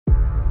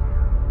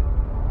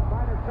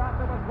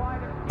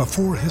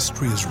Before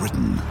history is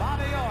written,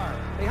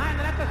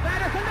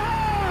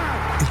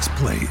 it's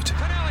played.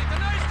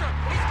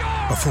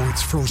 Before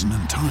it's frozen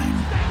in time,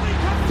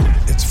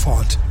 it's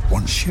fought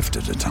one shift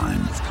at a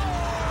time.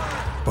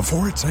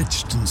 Before it's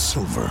etched in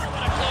silver,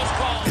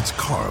 it's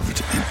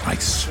carved in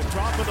ice.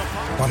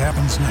 What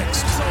happens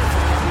next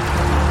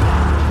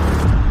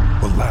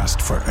will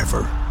last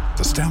forever.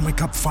 The Stanley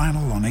Cup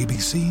Final on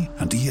ABC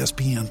and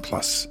ESPN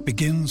Plus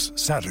begins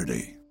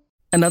Saturday.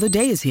 Another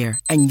day is here,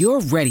 and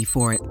you're ready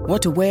for it.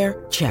 What to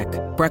wear? Check.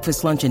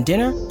 Breakfast, lunch, and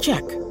dinner?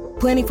 Check.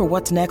 Planning for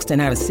what's next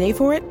and how to save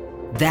for it?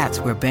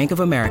 That's where Bank of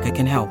America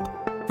can help.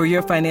 For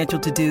your financial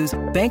to-dos,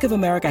 Bank of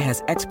America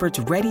has experts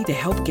ready to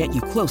help get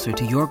you closer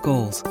to your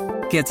goals.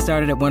 Get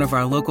started at one of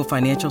our local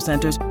financial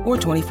centers or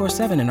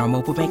 24/7 in our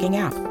mobile banking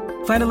app.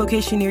 Find a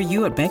location near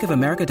you at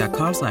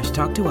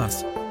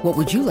bankofamerica.com/talktous. What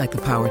would you like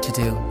the power to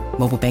do?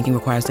 Mobile banking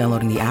requires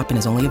downloading the app and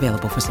is only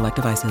available for select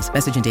devices.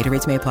 Message and data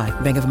rates may apply.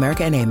 Bank of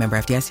America N.A., member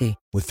FDIC.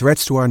 With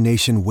threats to our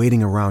nation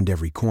waiting around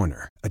every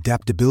corner,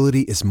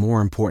 adaptability is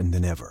more important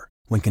than ever.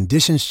 When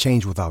conditions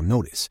change without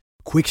notice,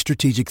 quick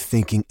strategic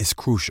thinking is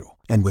crucial.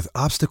 And with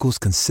obstacles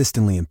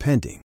consistently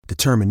impending,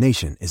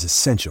 determination is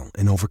essential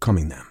in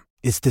overcoming them.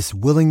 It's this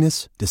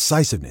willingness,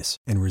 decisiveness,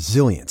 and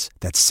resilience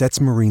that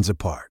sets Marines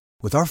apart.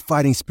 With our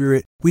fighting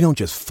spirit, we don't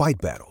just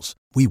fight battles,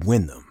 we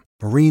win them.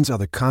 Marines are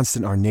the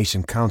constant our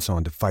nation counts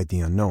on to fight the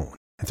unknown.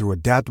 And through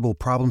adaptable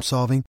problem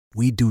solving,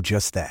 we do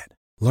just that.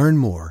 Learn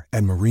more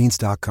at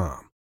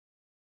marines.com.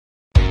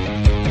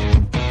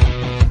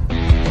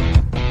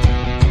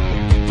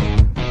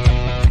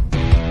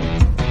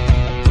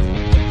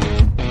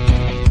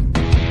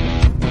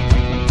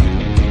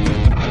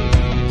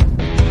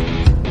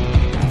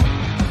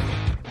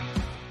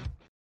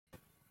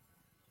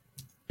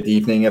 Good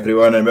evening,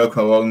 everyone, and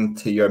welcome along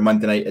to your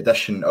Monday night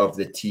edition of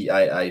the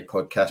TII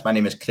podcast. My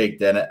name is Craig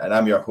Dennett, and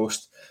I'm your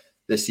host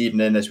this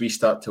evening as we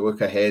start to look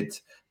ahead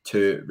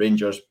to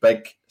Rangers'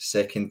 big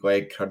second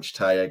leg crunch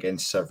tie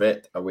against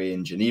Servette away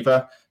in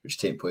Geneva, which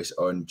takes place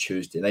on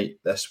Tuesday night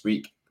this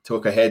week. To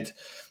look ahead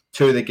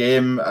to the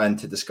game and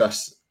to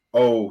discuss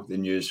all the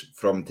news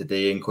from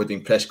today,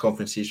 including press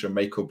conferences from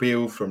Michael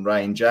Beale, from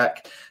Ryan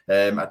Jack.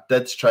 I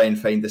did try and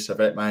find the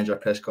Servette manager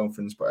press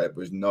conference, but it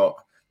was not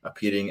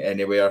appearing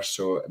anywhere,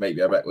 so it might be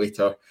a bit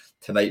later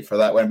tonight for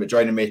that one. But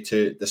joining me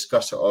to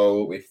discuss it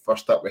all,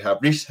 first up we have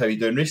Reese. How are you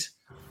doing, Reese?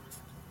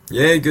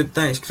 Yeah, good,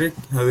 thanks, Craig.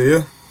 How are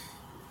you?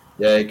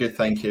 Yeah, good,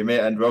 thank you, mate.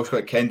 And we've also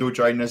got Kendall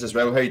joining us as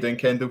well. How are you doing,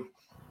 Kendall?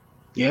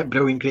 Yeah,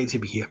 brilliant, great to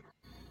be here.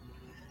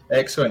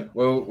 Excellent.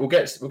 Well, we'll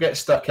get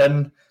stuck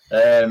in.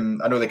 I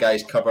know the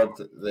guys covered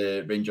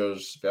the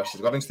Rangers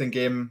versus Livingston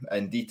game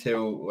in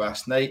detail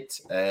last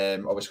night.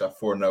 Obviously a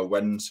 4-0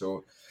 win,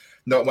 so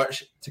not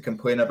much to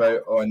complain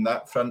about on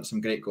that front. Some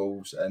great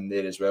goals in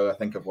there as well. I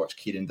think I've watched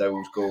Kieran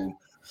Dowell's goal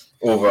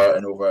over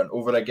and over and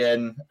over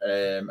again.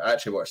 I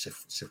actually watched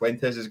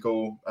Cifuentes'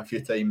 goal a few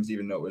times,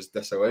 even though it was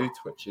disallowed,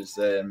 which is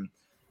a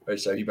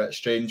wee bit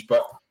strange.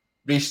 But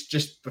Reece,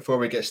 just before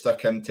we get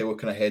stuck into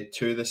looking ahead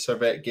to the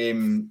Servette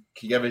game,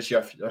 can you give us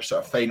your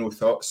sort of final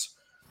thoughts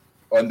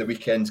on the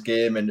weekend's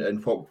game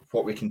and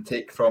what we can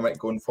take from it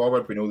going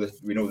forward? We know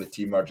the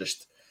team are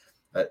just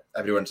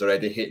everyone's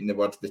already hating the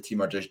word. The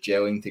team are just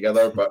gelling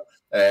together, but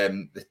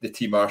the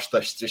team are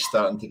just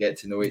starting to get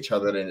to know each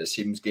other, and it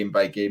seems game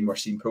by game we're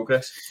seeing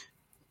progress.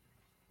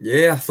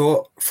 Yeah, I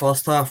thought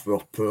first half we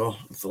were poor.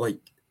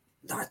 Don't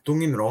get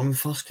me wrong, the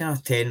first kind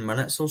of 10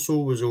 minutes or so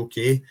was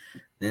okay.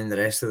 Then the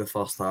rest of the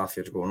first half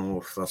you're going,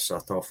 oh, this is a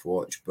tough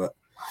watch. But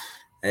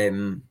a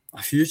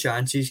few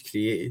chances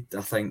created.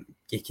 I think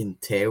you can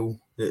tell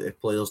that the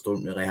players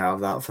don't really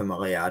have that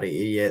familiarity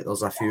yet.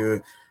 There's a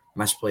few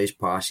misplaced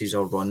passes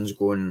or runs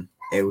going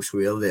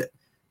elsewhere that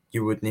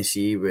you wouldn't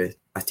see with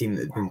a team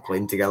that had been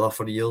playing together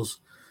for years.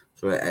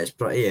 So it's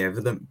pretty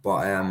evident.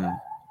 But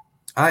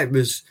it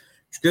was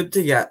good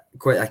to get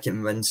quite a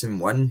convincing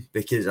win,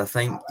 because I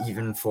think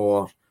even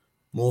for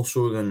more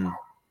so than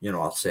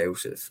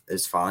ourselves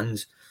as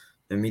fans,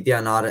 the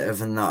media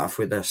narrative and that, if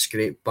we'd have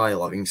scraped by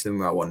Livingston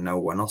with a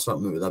 1-0 win or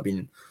something, it would have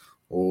been,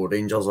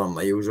 Rangers are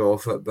miles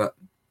off it. But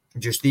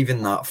just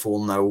even that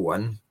 4-0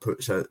 win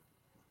puts out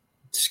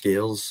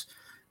scales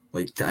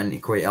into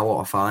quite a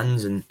lot of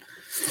fans. And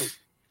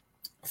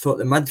I thought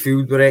the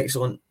midfield were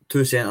excellent,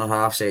 2 centre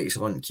halves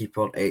excellent,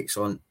 keeper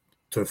excellent,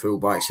 2 full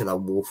backs had a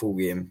woeful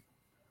game.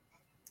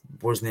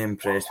 Wasn't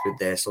impressed with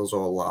Dessers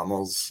or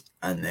Lammers,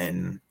 and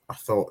then I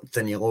thought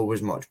Danilo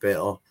was much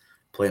better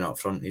playing up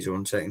front in his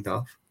own second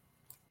half.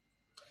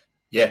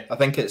 Yeah, I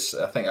think that's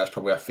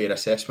probably a fair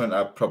assessment.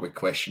 I'd probably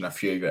question a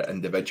few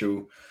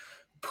individual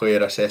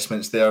player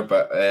assessments there,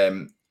 but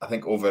I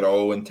think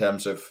overall, in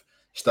terms of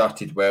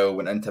started well,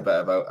 went into a bit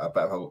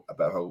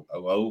of a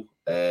lull,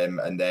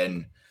 and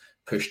then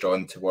pushed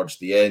on towards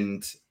the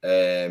end.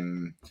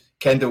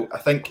 Kendall, I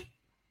think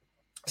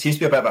it seems to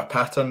be a bit of a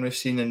pattern we've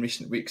seen in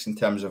recent weeks in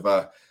terms of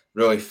a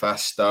really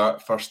fast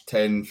start, first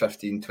 10,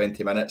 15,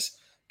 20 minutes,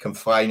 come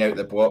flying out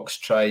the blocks,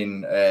 try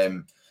and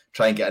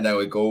get an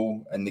early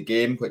goal in the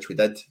game, which we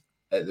did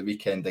at the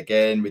weekend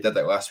again. We did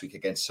it last week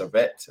against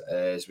Servette,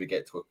 as we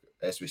get to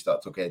as we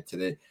start to get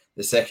to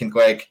the second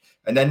leg,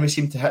 and then we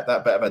seem to hit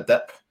that bit of a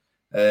dip.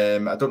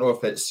 I don't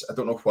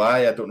know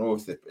why. I don't know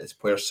if it's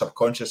players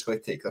subconsciously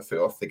take their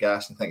foot off the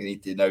gas and think they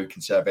need to now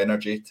conserve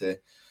energy to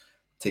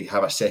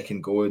have a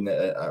second go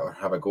or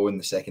have a go in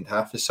the second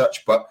half as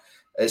such. But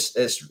it's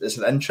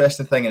an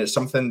interesting thing, and it's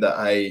something that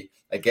I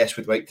guess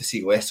would like to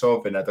see less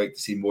of, and I'd like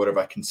to see more of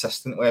a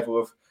consistent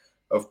level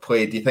of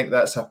play. Do you think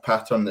that's a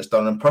pattern that's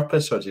done on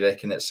purpose, or do you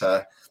reckon it's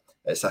a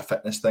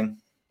fitness thing?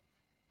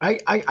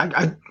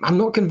 I'm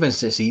not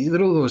convinced it's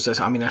either of those.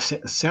 I mean, I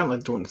certainly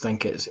don't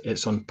think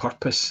it's on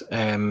purpose.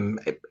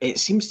 It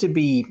seems to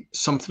be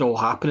something will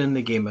happen in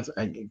the game.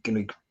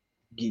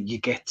 You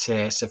get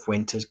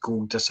Cifuentes'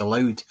 goal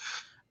disallowed,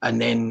 and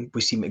then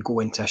we seem to go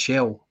into a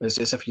shell, as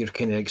if you're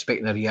kind of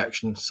expecting a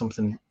reaction,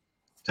 something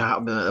to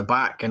happen at the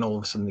back, and all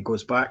of a sudden it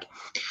goes back.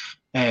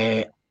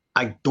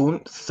 I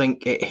don't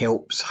think it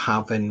helps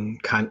having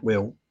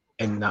Cantwell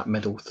in that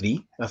middle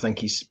three. I think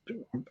he's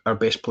our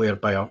best player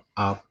by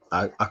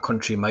a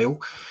country mile,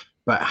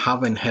 but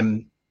having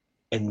him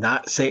in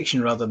that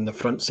section rather than the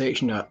front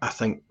section, I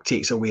think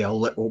takes away a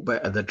little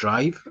bit of the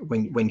drive.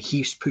 When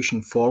he's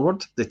pushing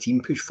forward, the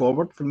team push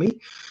forward for me,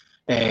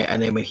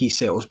 and then when he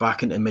settles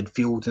back into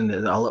midfield and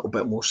a little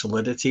bit more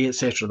solidity,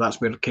 etc.,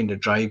 that's where the kind of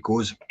drive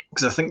goes.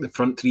 Because I think the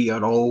front three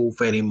are all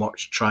very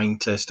much trying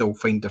to still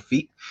find their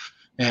feet.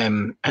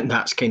 And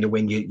that's kind of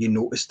when you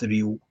notice the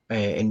real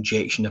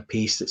injection of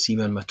pace that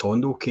Seaman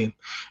Matondo came.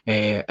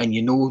 And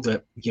you know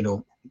that,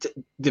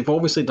 they've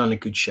obviously done a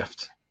good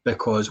shift,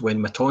 because when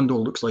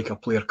Matondo looks like a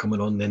player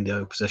coming on, then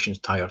the opposition's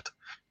tired,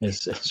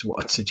 is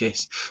what I'd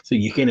suggest. So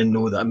you kind of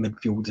know that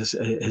midfield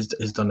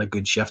has done a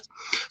good shift.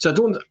 So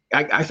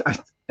as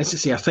I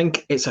say, I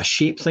think it's a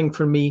shape thing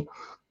for me.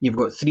 You've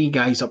got three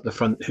guys up the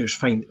front who's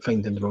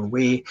finding their own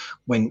way.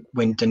 When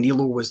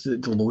Danilo was the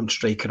lone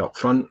striker up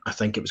front, I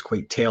think it was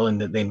quite telling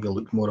that then we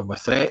looked more of a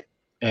threat.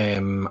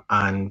 And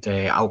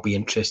I'll be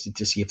interested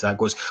to see if that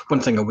goes. One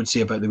thing I would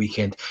say about the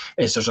weekend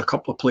is there's a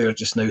couple of players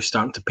just now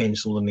starting to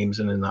pencil their names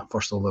in that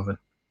first 11,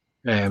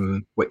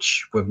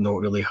 which we've not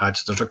really had.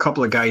 So there's a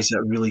couple of guys that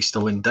are really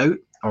still in doubt,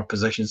 or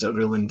positions that are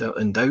really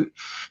in doubt.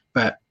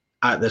 But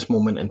at this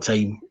moment in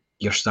time,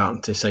 you're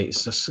starting to say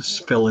it's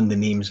just fill in the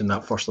names in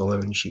that first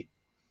 11 sheet.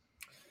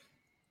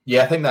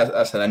 Yeah, I think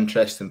that's an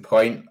interesting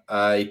point.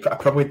 I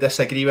probably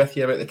disagree with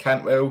you about the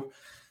Cantwell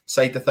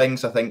side of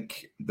things. I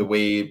think the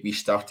way we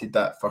started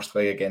that first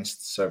leg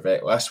against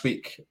Servette last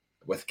week,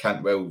 with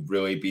Cantwell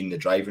really being the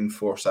driving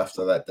force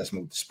after that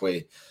dismal display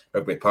at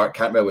Rugby Park,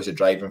 Cantwell was a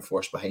driving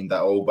force behind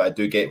that all. But I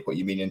do get what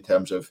you mean in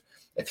terms of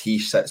if he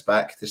sits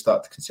back to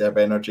start to conserve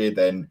energy,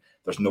 then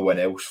there's no one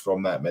else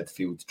from that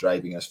midfield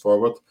driving us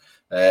forward.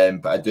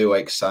 But I do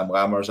like Sam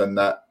Lammers in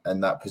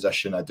that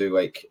position. I do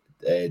like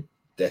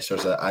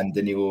Dessers and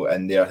Danilo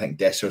in there. I think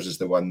Dessers is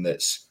the one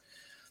that's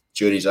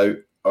jury's out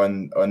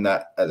on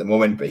that at the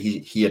moment, but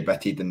he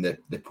admitted in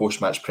the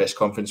post-match press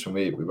conference when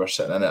we were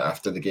sitting in it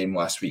after the game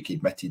last week, he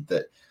admitted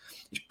that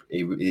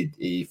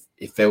he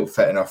felt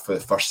fit enough for the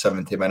first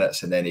 70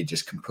 minutes and then he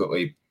just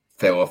completely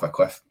fell off a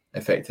cliff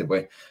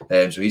effectively.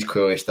 So he's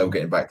clearly still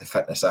getting back to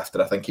fitness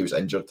after I think he was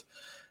injured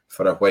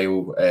for a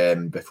while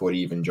before he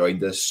even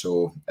joined us.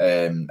 So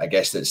I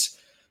guess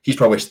he's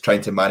probably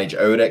trying to manage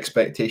our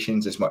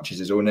expectations as much as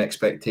his own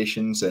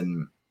expectations,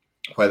 and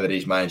whether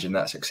he's managing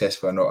that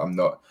successfully or not, I'm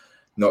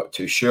not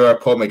too sure.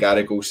 Paul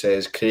McGarrigle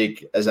says,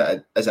 Craig, is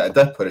it a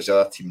dip or is the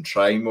other team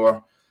trying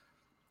more?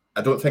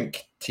 I don't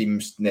think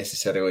teams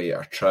necessarily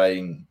are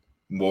trying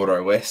more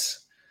or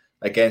less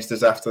against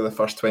us after the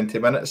first 20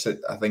 minutes.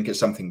 I think it's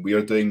something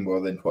we're doing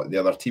more than what the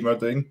other team are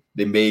doing.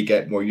 They may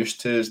get more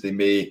used to us. They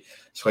may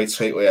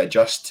slightly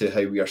adjust to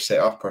how we are set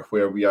up or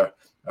where we are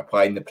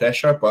applying the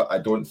pressure, but I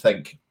don't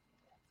think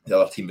the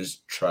other team is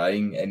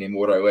trying any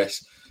more or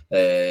less.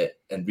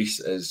 And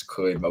Reese is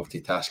clearly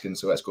multitasking,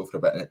 so let's go for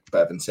a bit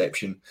of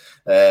inception.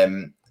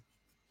 It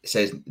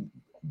says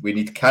we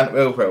need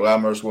Cantwell where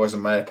Lammers was, in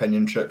my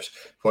opinion. Trips,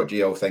 what do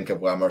you all think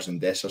of Lammers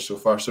and Dessers so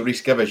far? So Reese,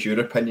 give us your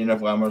opinion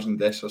of Lammers and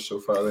Dessers so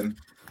far then.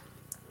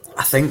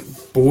 I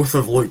think both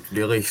have looked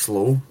really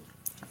slow.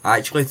 I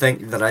actually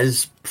think there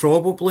is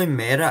probably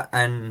merit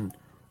in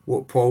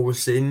what Paul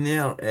was saying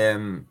there.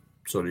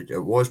 Sorry, it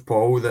was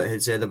Paul that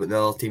had said about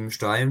the other teams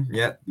trying.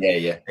 Yeah.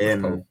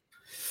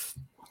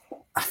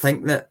 I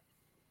think that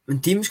when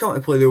teams come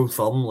to play the Old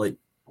Firm, like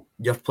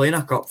you're playing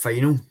a cup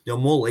final, you're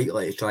more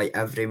likely to try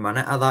every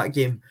minute of that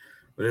game.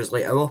 Whereas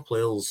like our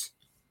players,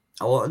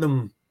 a lot of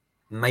them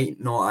might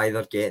not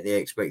either get the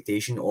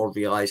expectation or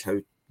realise how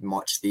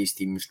much these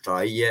teams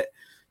try yet.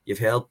 You've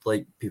heard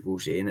like people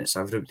saying it's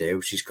everybody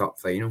else's cup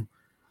final.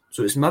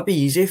 So it's maybe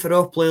easy for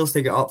our players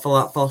to get up for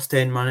that first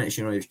 10 minutes.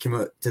 You've come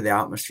out to the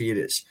atmosphere,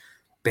 it's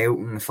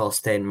belting the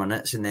first 10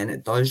 minutes, and then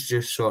it does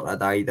just sort of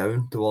die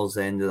down towards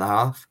the end of the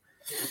half.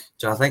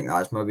 So I think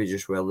that's maybe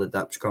just where the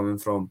dip's coming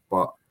from.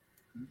 But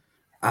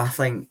I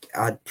think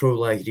I'd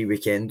probably agree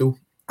with Kendall.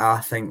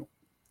 I think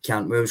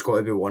Cantwell's got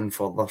to be one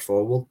further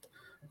forward.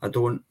 I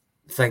don't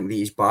think that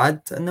he's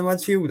bad in the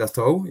midfield at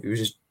all. He was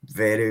just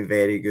very,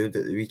 very good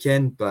at the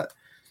weekend. But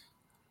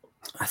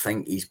I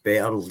think he's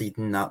better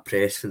leading that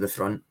press for the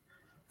front.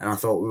 And I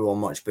thought we were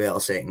much better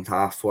second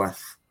half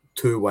with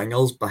two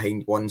wingers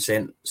behind one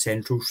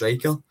central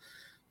striker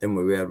than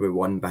we were with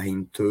one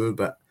behind two.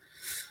 But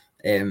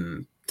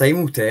time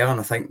will tell, and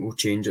I think we'll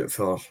change it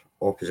for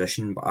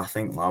opposition. But I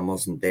think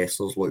Lammers and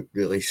Dessers look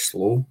really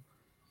slow.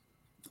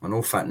 I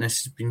know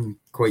fitness has been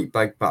quite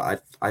big,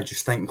 but I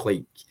just think,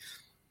 like,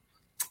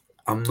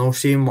 I'm not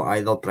saying what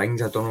either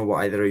brings. I don't know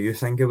what either of you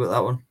think about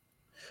that one.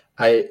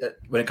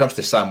 When it comes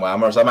to Sam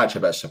Lammers, I'm actually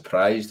a bit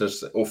surprised.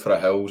 There's Ofra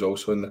Hills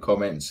also in the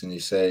comments, and he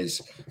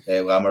says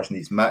Lammers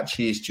needs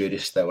matches.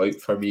 Jury's still out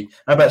for me.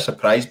 I'm a bit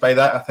surprised by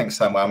that. I think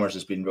Sam Lammers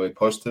has been really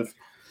positive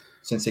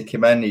since he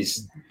came in.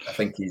 I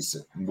think he's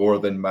more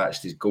than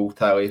matched his goal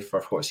tally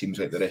for what seems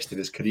like the rest of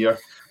his career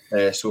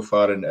so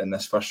far in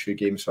this first few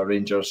games for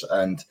Rangers.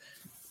 And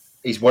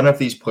he's one of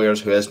these players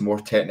who is more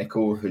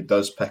technical, who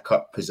does pick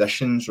up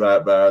positions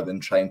rather than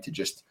trying to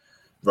just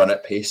run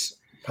at pace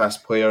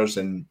past players.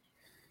 And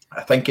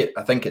I think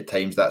at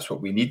times that's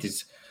what we need.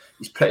 He's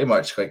pretty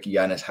much like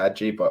Yanis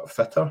Hadji, but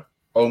fitter,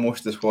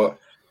 almost is what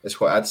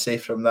I'd say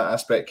from that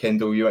aspect.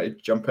 Kendall, you want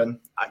to jump in?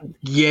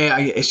 Yeah,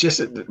 it's just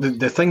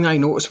the thing I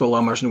noticed with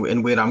Lammers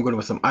and where I'm going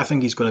with him, I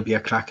think he's going to be a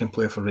cracking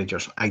player for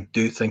Rangers. I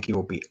do think he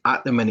will be.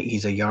 At the minute,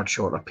 he's a yard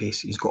short of pace.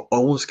 He's got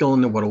all the skill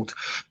in the world.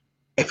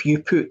 If you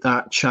put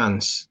that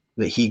chance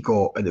that he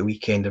got at the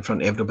weekend in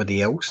front of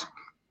everybody else,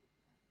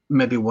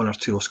 maybe one or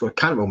two will score.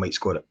 Cantwell might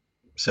score it.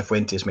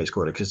 Cifuentes might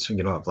score it because,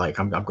 you know, like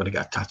I'm going to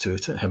get a tattoo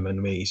to him in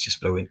a way. He's just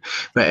brilliant.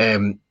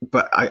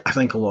 But I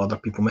think a lot of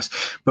other people miss.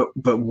 But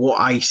what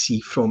I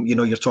see from, you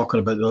know, you're talking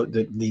about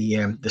the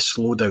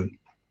slowdown.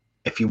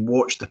 If you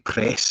watch the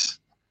press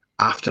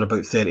after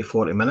about 30,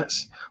 40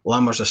 minutes,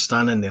 Lammers are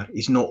standing there.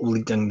 He's not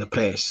leading the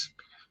press.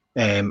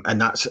 And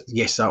that's,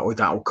 yes,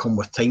 that'll come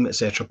with time,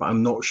 etc. But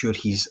I'm not sure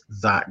he's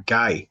that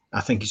guy.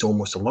 I think he's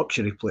almost a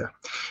luxury player.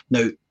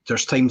 Now,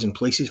 there's times and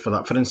places for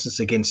that. For instance,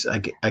 against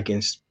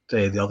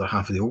the other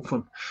half of the Old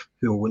Firm,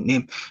 who I won't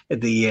name,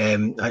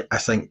 I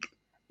think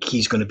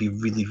he's going to be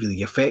really,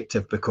 really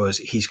effective because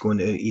he's going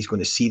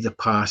to see the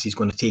pass. He's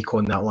going to take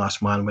on that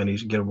last man when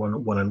he's getting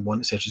one-on-one,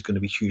 etc. He's going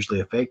to be hugely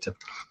effective.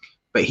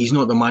 But he's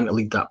not the man to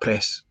lead that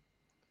press.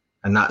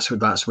 And that's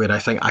where I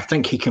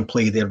think he can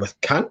play there with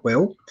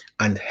Cantwell,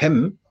 and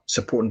him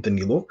supporting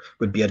Danilo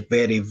would be a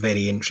very,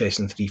 very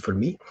interesting three for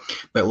me.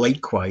 But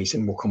likewise,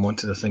 and we'll come on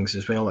to the things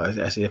as well,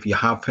 I say if you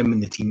have him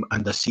in the team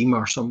and a Seamer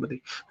or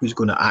somebody who's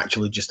going to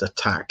actually just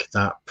attack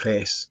that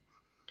press,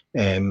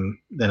 then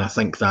I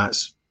think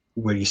that's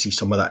where you see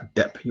some of that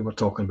dip you were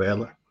talking about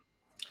earlier.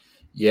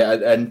 Yeah,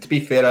 and to be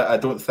fair, I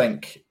don't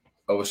think,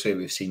 obviously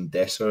we've seen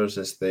Dessers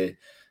as the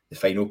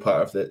final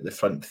part of the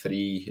front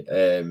three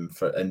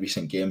in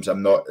recent games.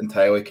 I'm not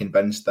entirely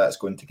convinced that's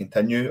going to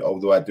continue,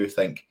 although I do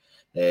think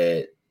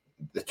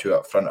the two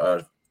up front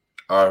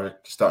are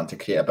starting to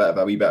create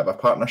a wee bit of a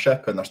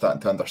partnership, and they're starting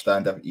to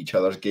understand each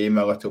other's game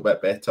a little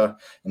bit better,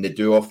 and they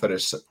do offer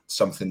us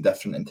something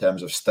different in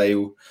terms of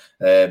style.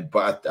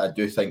 But I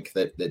do think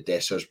that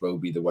Dessers will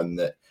be the one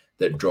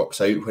that drops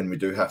out when we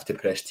do have to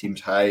press teams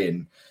high,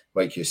 and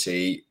like you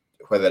say,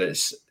 whether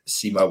it's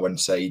Sima one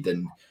side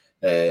and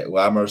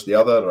Lammers the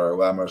other, or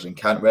Lammers and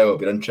Cantwell, it'll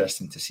be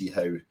interesting to see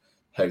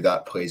how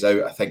that plays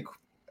out. I think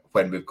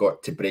when we've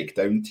got to break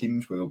down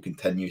teams, we will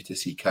continue to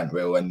see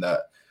Cantwell in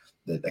that,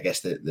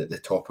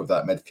 the top of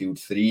that midfield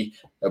three.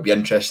 It'll be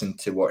interesting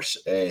to watch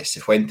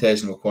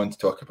Cifuentes, and we'll go on to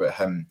talk about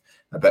him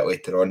a bit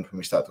later on when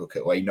we start to look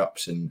at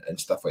lineups and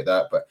stuff like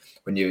that. But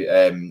when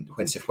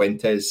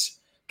Cifuentes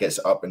gets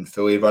up and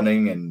fully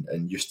running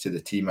and used to the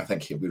team, I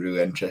think it'll be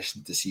really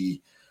interesting to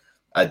see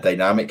a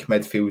dynamic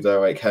midfielder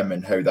like him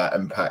and how that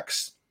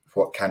impacts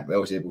what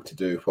Cantwell is able to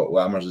do, what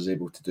Lammers is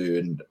able to do,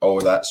 and all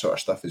of that sort of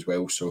stuff as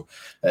well. So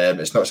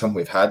it's not something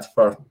we've had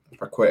for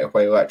quite a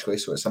while, actually.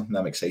 So it's something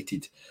I'm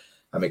excited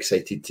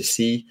to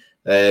see.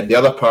 The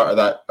other part of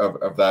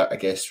that, I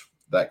guess,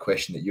 that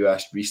question that you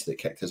asked, Reese, that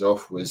kicked us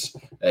off was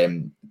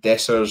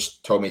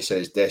Dessers. Tommy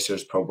says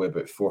Dessers probably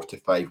about 4 to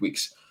 5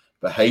 weeks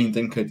behind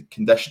in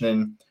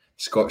conditioning.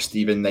 Scott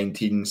Stephen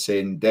 19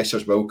 saying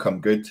Dessers will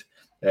come good.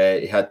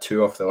 He had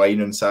 2 off the line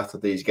on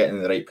Saturday. He's getting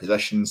in the right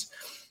positions.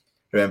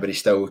 Remember, he's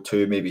still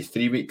 2, maybe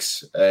 3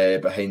 weeks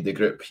behind the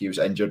group. He was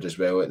injured as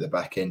well at the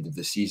back end of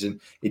the season.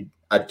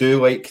 I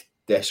do like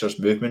Dessers'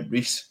 movement,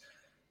 Reese.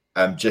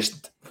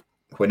 Just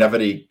whenever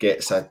he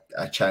gets a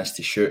chance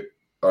to shoot,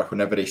 or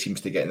whenever he seems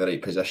to get in the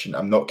right position,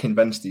 I'm not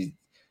convinced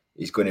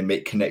he's going to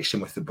make connection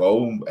with the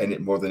ball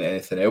more than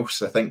anything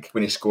else. I think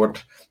when he scored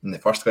in the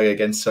first leg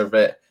against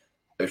Servette,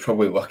 it was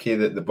probably lucky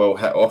that the ball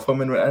hit off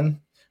him and went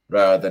in,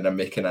 rather than him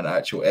making an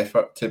actual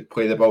effort to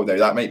play the ball. Now,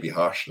 that might be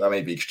harsh. That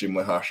might be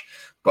extremely harsh.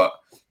 But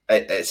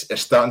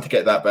it's starting to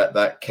get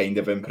that kind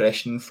of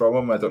impression from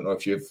him. I don't know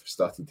if you've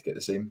started to get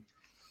the same.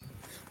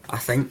 I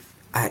think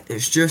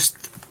it's just,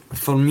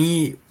 for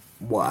me,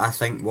 what I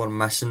think we're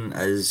missing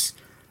is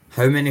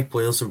how many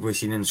players have we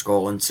seen in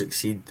Scotland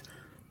succeed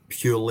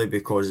purely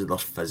because of their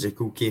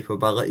physical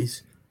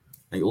capabilities.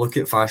 Like, look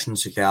at Fashion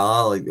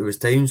Sakala. Like, there was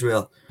times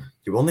where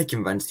you weren't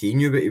convinced he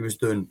knew what he was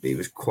doing, but he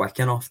was quick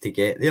enough to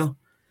get there.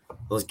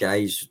 there's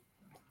guys,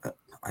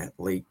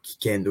 like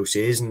Kendall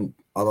says, and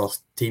other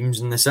teams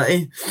in the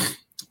city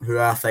who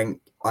I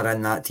think are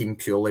in that team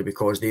purely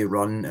because they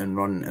run and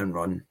run and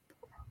run.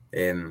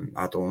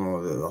 I don't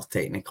know that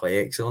they're technically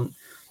excellent,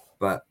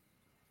 but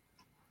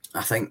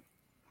I think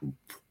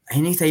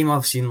anytime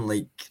I've seen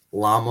like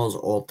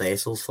Lammers or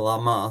Dessers for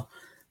that matter,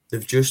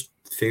 they've just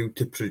failed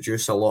to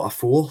produce a lot of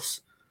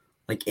force.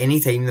 Like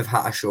anytime they've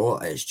hit a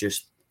shot, it's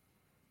just,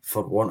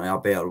 for want of a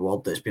better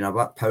word, it's been a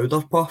bit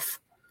powder puff,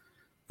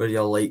 where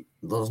you're like,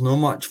 there's no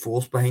much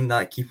force behind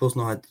that. Keepers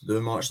know how to do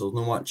much. There's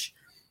no much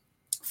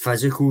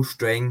physical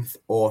strength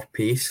or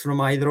pace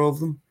from either of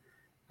them.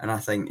 And I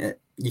think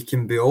you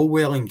can be all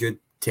well and good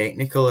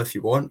technical if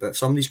you want, but if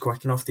somebody's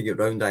quick enough to get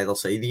round either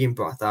side of you and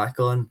put a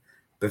tackle in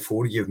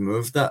before you've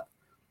moved it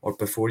or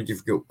before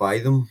you've got by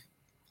them,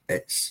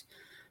 it's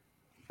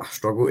I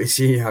struggle to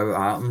see how it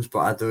happens, but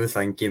I do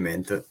think he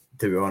meant it,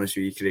 to be honest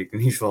with you, Craig, in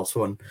his first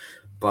one.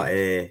 But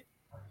I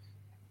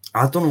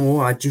don't know,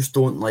 I just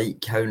don't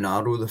like how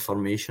narrow the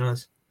formation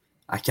is.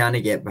 I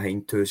can't get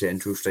behind two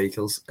central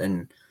strikers,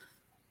 and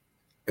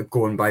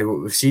going by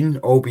what we've seen,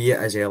 albeit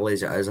as early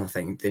as it is, I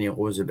think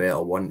Danilo's a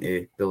better one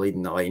to be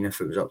leading the line if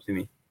it was up to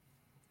me.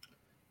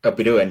 It'll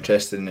be real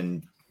interesting,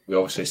 and we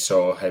obviously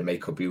saw how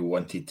Michael Beale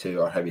wanted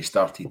to, or how he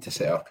started to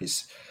set up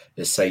his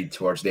side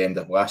towards the end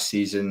of last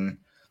season.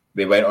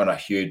 We went on a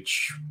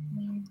huge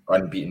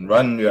unbeaten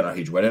run. We went on a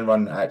huge winning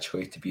run,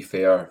 actually, to be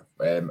fair,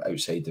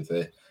 outside of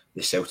the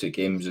Celtic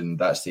games, and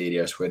that's the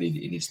areas where he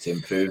needs to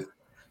improve.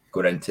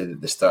 Going into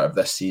the start of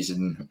this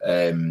season,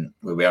 there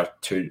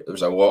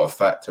was a lot of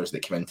factors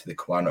that came into the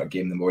Kilmarnock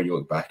game. The more you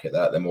look back at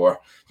that, the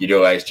more you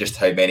realise just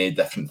how many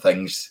different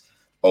things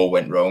all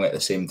went wrong at the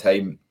same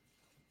time.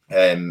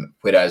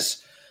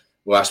 Whereas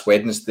last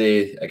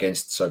Wednesday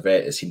against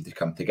Servette, it seemed to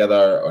come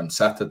together. On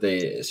Saturday,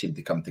 it seemed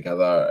to come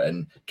together.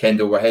 And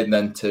Kendall, we're heading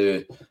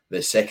into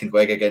the second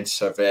leg against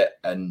Servette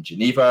in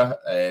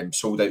Geneva,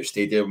 sold out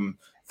stadium.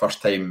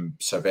 First time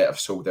Servette have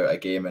sold out a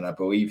game in, I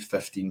believe,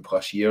 15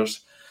 plus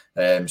years.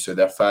 So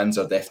their fans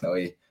are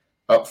definitely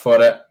up for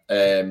it.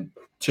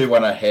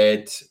 2-1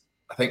 ahead.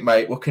 I think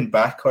looking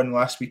back on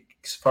last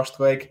week's first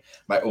leg,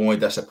 my only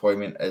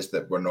disappointment is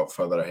that we're not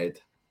further ahead.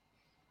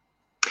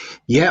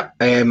 Yeah,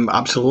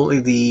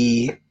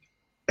 absolutely.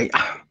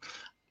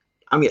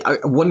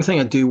 One thing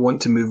I do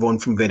want to move on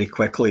from very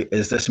quickly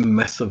is this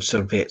myth of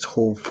Servette's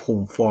home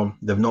form.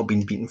 They've not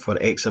been beaten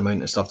for X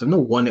amount of stuff. They've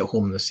not won at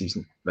home this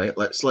season, right?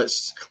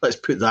 Let's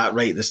put that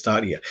right at the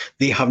start here.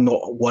 They have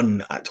not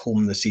won at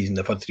home this season.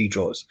 They've had 3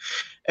 draws.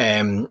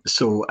 And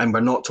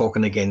we're not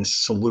talking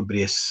against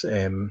salubrious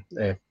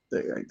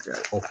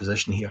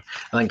opposition here.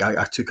 I think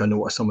I took a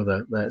note of some of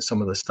the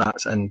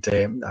stats,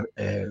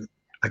 and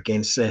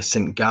against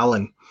St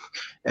Gallen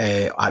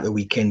at the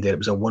weekend there, it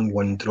was a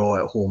 1-1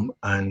 draw at home,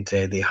 and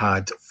they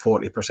had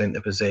 40%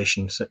 of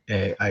possession,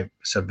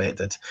 Servette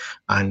did,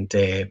 and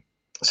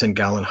St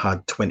Gallen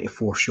had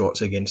 24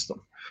 shots against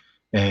them.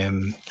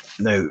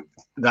 Now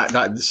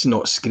that's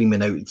not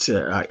screaming out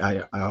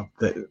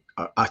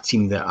a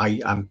team that I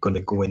am going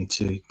to go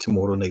into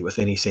tomorrow night with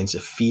any sense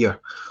of fear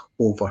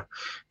over.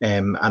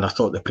 And I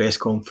thought the press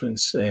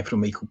conference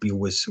from Michael Beale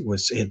was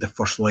the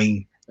first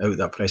line out of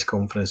that press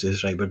conference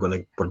is, right, we're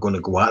going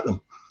to go at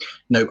them.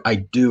 Now, I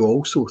do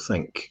also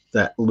think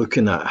that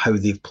looking at how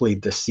they've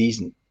played this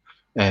season,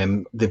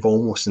 they've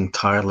almost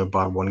entirely,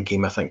 bar one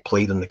game, I think,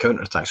 played on the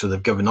counter-attack. So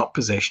they've given up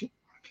possession.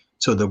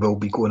 So they will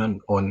be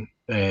going on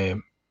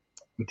the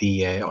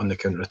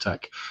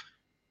counter-attack.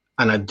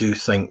 And I do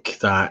think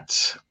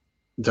that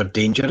they're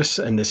dangerous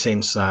in the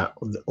sense that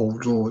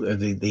although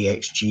the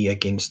XG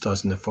against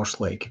us in the first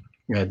leg,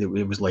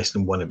 it was less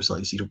than 1, it was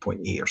like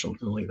 0.8 or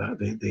something like that.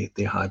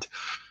 They had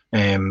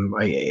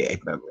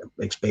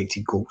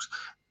expected goals.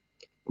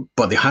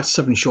 But they had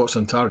 7 shots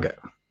on target.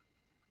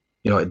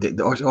 So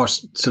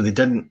they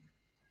didn't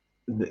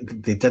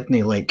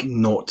like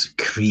not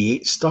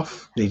create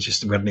stuff. They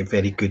just weren't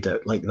very good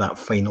at like that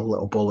final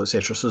little ball,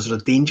 etc. So there's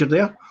a danger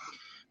there,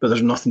 but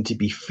there's nothing to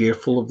be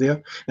fearful of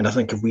there. And I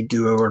think if we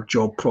do our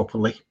job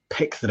properly,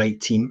 pick the right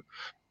team,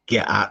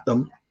 get at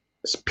them,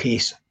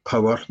 pace,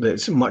 power,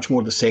 that's much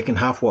more the second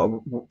half.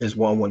 What I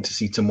want to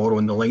see tomorrow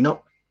in the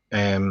lineup.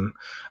 And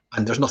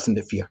there's nothing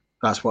to fear.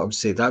 That's what I would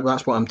say.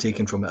 That's what I'm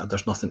taking from it.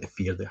 There's nothing to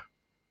fear there.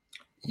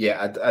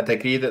 Yeah, I'd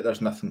agree that there's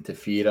nothing to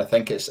fear. I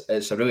think it's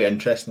a really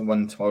interesting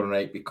one tomorrow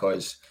night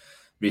because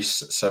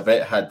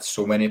Servette had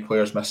so many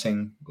players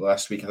missing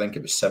last week. I think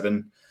it was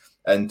 7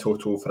 in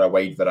total for a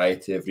wide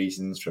variety of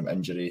reasons, from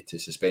injury to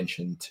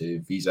suspension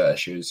to visa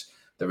issues.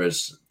 There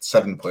was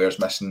 7 players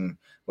missing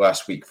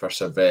last week for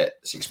Servette.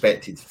 It's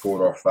expected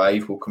 4 or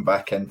 5 will come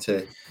back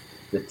into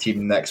the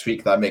team next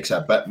week. That makes it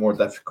a bit more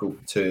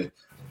difficult to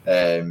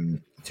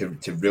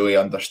really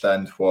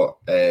understand what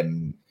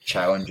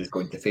challenge is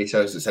going to face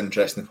us. It's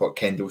interesting what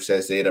Kendall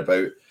says there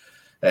about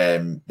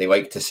they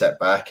like to sit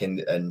back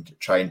and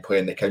try and play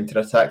in the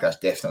counter-attack. That's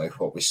definitely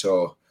what we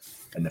saw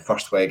in the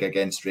first leg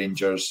against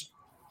Rangers.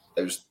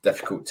 It was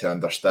difficult to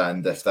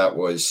understand if that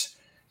was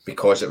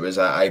because it was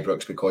at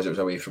Ibrox, because it was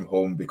away from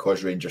home,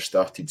 because Rangers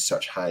started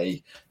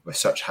with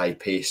such high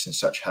pace and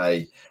such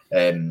high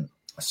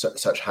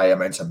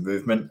amounts of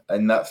movement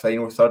in that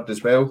final third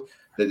as well,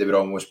 that they were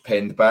almost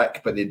penned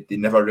back, but they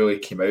never really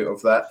came out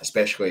of that,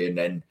 especially, and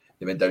then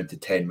they went down to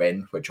 10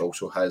 men, which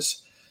also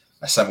has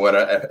a similar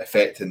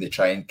effect, and they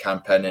try and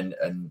camp in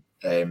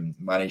and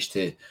manage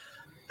to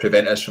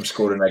prevent us from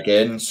scoring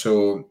again.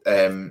 So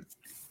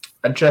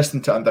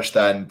interesting to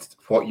understand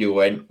what you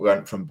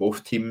learned from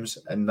both teams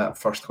in that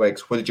first leg.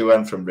 What did you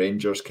learn from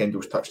Rangers?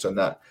 Kendall's touched on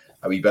that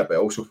a wee bit, but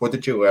also what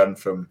did you learn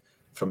from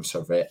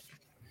Servette?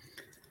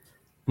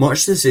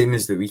 Much the same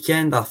as the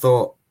weekend. I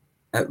thought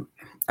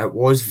it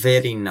was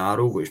very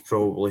narrow, which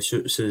probably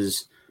suits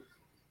us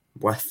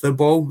with the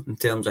ball in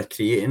terms of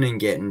creating and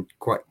getting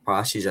quick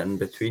passes in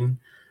between.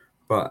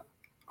 But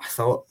I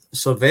thought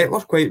Servette were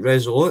quite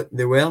resolute.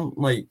 They weren't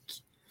like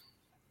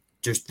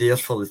just there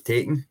for the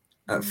taking.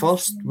 At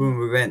first, when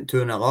we went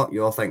 2-0 up,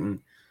 you were thinking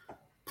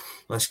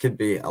this could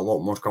be a lot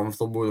more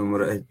comfortable than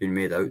what it had been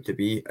made out to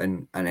be,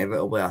 and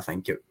inevitably I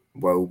think it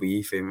will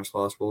be, famous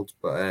last words.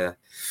 But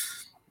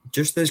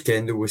just as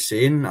Kendall was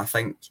saying, I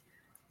think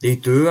they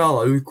do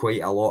allow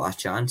quite a lot of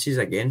chances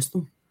against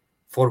them.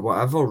 For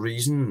whatever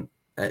reason,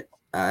 it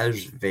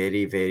is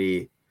very,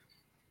 very,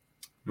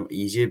 not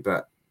easy,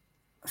 but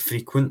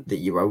frequent that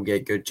you will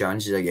get good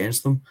chances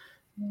against them.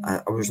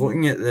 I was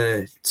looking at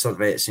the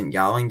Servette St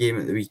Gallen game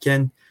at the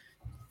weekend.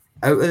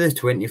 Out of the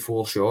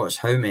 24 shots,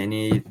 how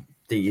many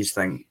do you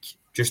think?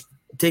 Just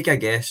take a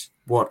guess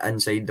what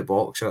inside the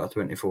box out of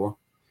 24.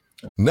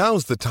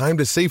 Now's the time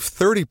to save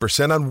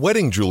 30% on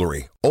wedding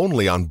jewelry,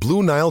 only on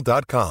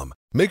BlueNile.com.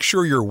 Make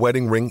sure your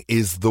wedding ring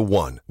is the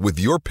one with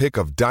your pick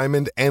of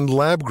diamond and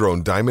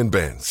lab-grown diamond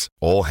bands,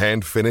 all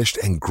hand-finished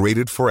and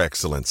graded for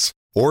excellence.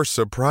 Or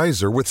surprise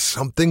her with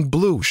something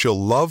blue she'll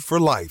love for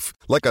life,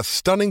 like a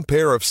stunning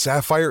pair of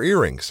sapphire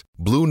earrings.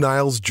 Blue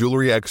Nile's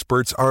jewelry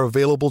experts are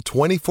available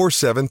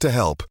 24/7 to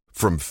help,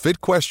 from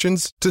fit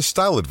questions to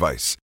style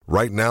advice.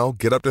 Right now,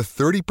 get up to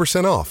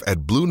 30% off at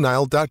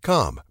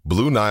BlueNile.com.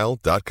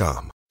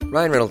 BlueNile.com.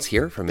 Ryan Reynolds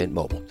here from Mint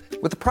Mobile.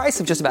 With the price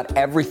of just about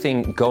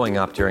everything going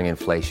up during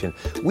inflation,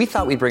 we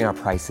thought we'd bring our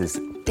prices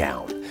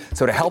down.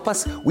 So to help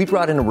us, we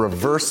brought in a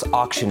reverse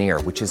auctioneer,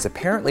 which is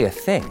apparently a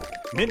thing.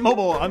 Mint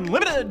Mobile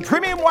Unlimited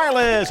Premium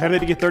Wireless. How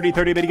to get 30,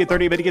 30, bit to get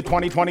 30, bit to get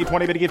 20, 20,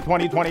 20, bit to get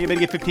 20, 20, bit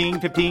to get 15,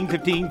 15,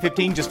 15,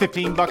 15, just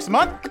 $15 a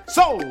month?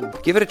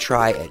 Sold! Give it a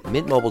try at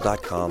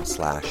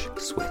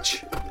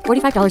mintmobile.com/switch.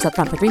 $45 up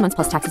front for 3 months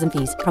plus taxes and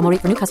fees. Promo rate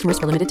for new customers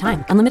for limited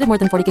time. Unlimited more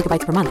than 40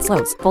 gigabytes per month.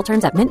 Slows full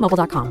terms at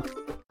mintmobile.com.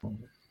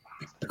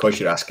 Because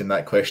you're asking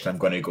that question, I'm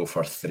going to go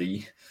for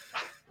 3.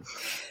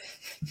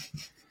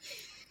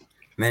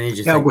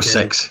 I'll go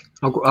 6.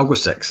 I'll go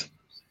 6.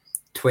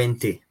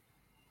 20.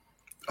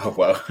 Oh,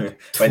 wow.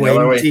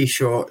 20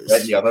 shots.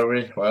 Went the other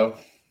way. Wow.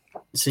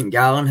 St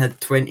Gallen had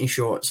 20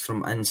 shots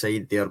from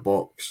inside their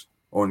box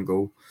on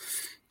goal.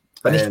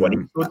 Finished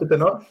winning, did they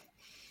not?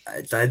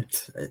 It did.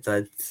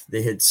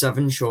 They had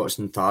 7 shots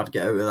on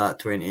target out of that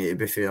 20, to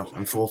be fair,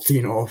 and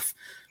 14 off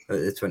out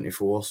of the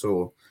 24.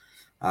 So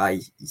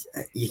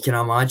you can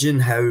imagine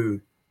how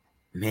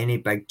many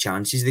big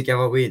chances they give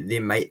away.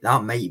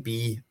 That might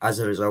be as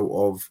a result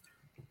of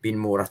being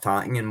more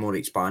attacking and more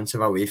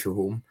expansive away from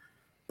home.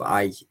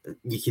 But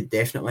you could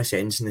definitely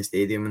sense in the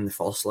stadium in the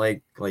first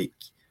leg, like,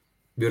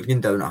 we were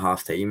going down at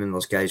half time and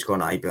those guys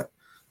going, but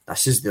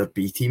this is their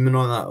B team and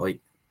all that. Like,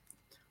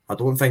 I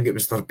don't think it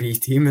was their B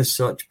team as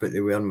such, but they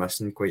were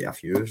missing quite a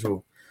few.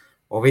 So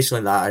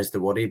obviously that is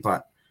the worry,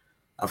 but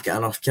I've got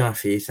enough kind of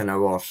faith in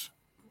our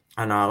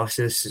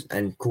analysis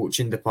and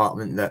coaching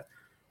department that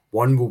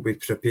one will be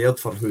prepared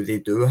for who they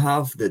do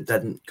have that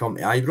didn't come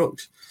to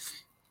Ibrox,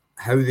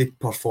 how they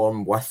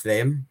perform with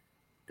them,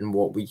 and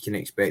what we can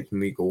expect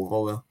when we go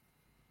over there.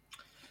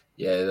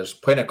 Yeah, there's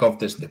plenty of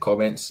confidence in the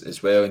comments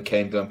as well. And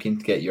Kendall, I'm keen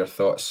to get your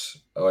thoughts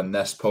on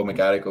this. Paul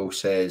McGarrigle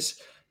says,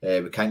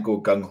 we can't go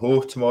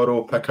gung-ho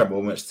tomorrow, pick our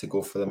moments to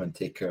go for them and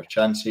take our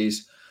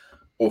chances.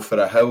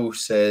 Ofra Hill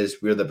says,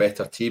 we're the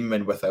better team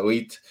and with a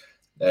lead.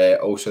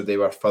 Also, they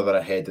were further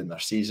ahead in their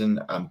season.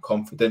 I'm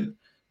confident.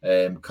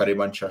 Curry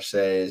Muncher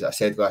says, I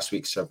said last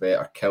week Servette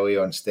are Kelly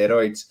on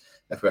steroids.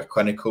 If we're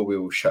clinical, we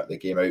will shut the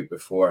game out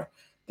before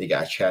they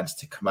get a chance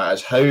to come at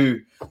us. How,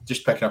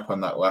 just picking up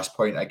on that last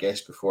point, I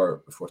guess,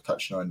 before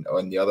touching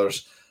on the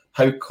others,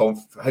 how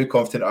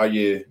confident are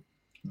you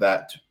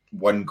that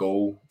one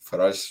goal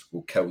for us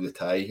will kill the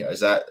tie?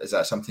 Is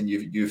that something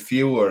you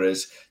feel, or do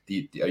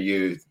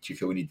you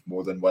feel we need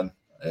more than one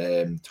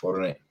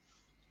tomorrow night?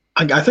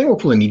 I think we'll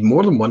probably need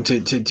more than one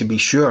to be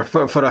sure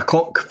for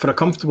a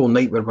comfortable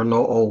night where we're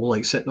not all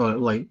like sitting on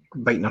like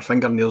biting our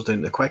fingernails down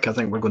to the quick. I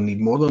think we're going to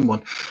need more than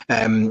one.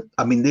 I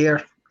mean,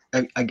 they're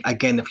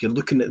again, if you're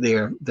looking at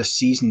this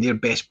season, their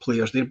best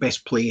players, their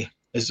best play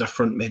is their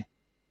front men.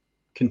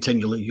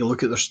 Continually, you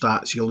look at their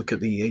stats, you look at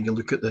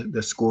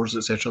the scores,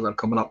 etc. that are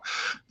coming up.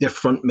 Their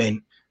front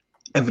men,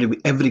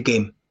 every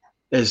game,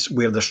 is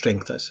where their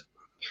strength is.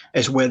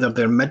 It's whether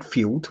their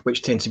midfield,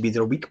 which tends to be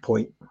their weak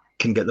point,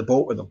 can get the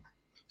ball to them.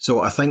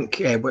 So I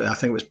think it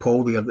was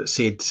Paul there that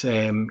said,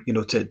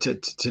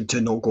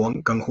 to not go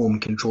on gung ho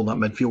and control that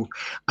midfield.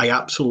 I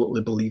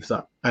absolutely believe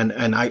that, and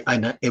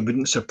it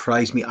wouldn't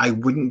surprise me. I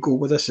wouldn't go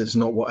with this. It's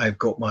not what I've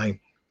got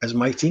as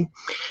my team,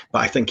 but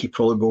I think he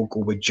probably will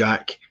go with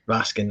Jack,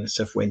 Raskin, and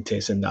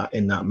Cifuentes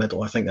in that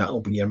middle. I think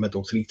that'll be your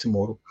middle three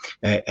tomorrow,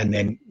 and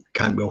then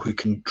Cantwell, who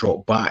can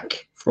drop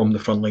back from the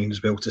front line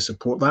as well to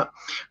support that.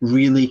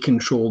 Really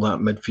control that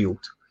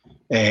midfield,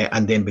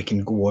 and then we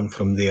can go on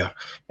from there.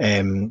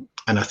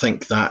 And I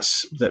think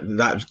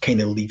that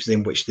kind of leaves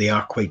them, which they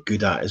are quite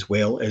good at as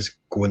well, is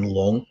going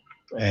long.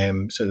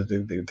 So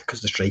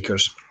because the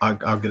strikers are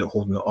good at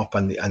holding it up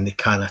and they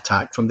can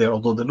attack from there,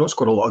 although they don't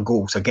score a lot of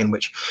goals, again,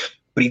 which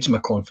breeds my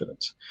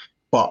confidence.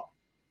 But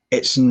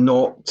it's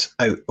not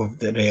out of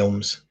the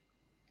realms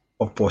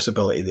of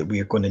possibility that we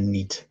are going to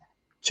need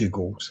 2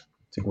 goals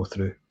to go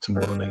through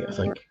tomorrow night, I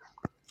think.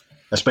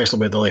 Especially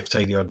with the left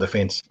side of our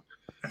defence.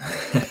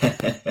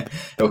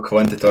 We'll come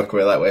on to talk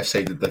about that left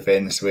side of the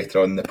defence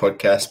later on in the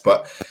podcast.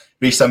 But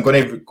Reece, I'm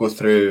going to go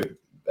through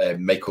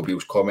Michael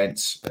Beale's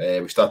comments.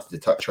 We started to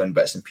touch on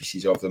bits and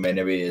pieces of them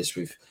anyway as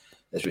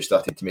we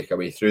started to make our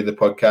way through the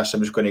podcast.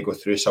 I'm just going to go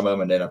through some of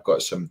them, and then I've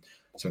got some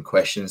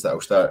questions that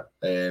I'll start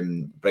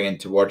bringing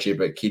towards you.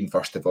 But keen,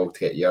 first of all, to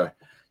get your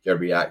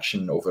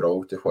reaction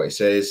overall to what he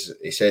says.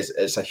 He says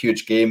it's a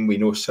huge game. We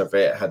know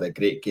Servette had a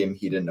great game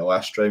here in the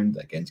last round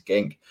against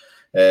Genk.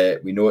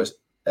 We know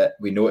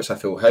it's a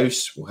full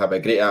house. We'll have a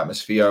great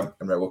atmosphere,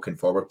 and we're looking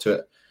forward to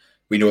it.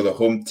 We know the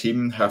home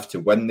team have to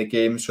win the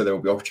game, so there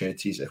will be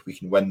opportunities if we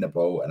can win the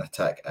ball and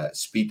attack at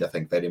speed. I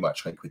think very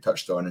much like we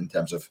touched on in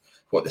terms of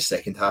what the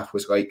second half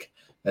was like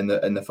in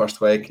the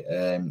first leg.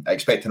 I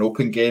expect an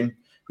open game.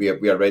 We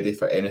are ready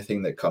for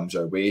anything that comes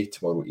our way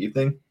tomorrow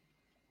evening.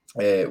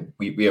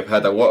 We have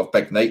had a lot of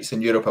big nights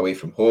in Europe away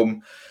from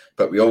home,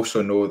 but we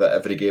also know that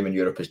every game in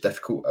Europe is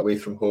difficult away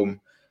from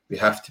home. We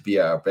have to be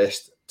at our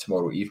best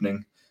tomorrow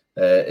evening.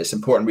 It's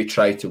important we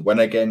try to win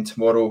again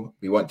tomorrow.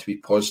 We want to be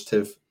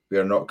positive. We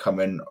are not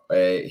coming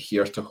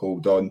here to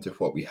hold on to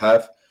what we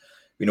have.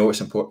 We know it's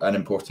an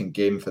important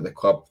game for the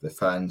club, the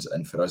fans,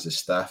 and for us as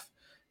staff.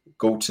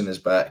 Goldson is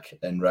back,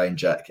 and Ryan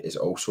Jack is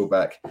also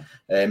back.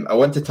 I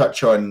want to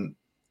touch on,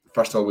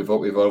 first of all,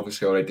 we've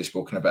obviously already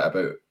spoken a bit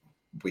about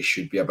we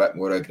should be a bit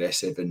more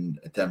aggressive in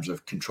terms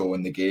of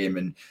controlling the game,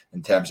 and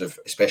in terms of,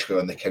 especially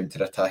on the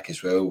counter-attack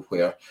as well,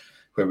 where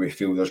we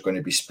feel there's going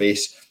to be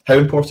space. How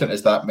important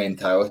is that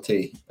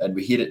mentality? And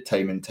we hear it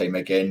time and time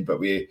again, but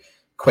we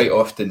quite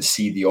often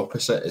see the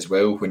opposite as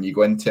well. When you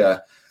go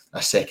into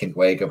a second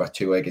leg of a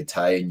 2-legged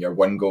tie and you're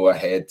 1 goal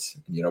ahead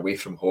and you're away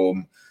from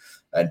home,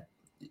 and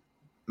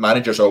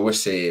managers always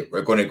say,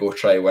 we're going to go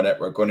try win it,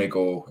 we're going to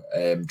go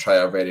try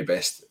our very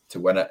best to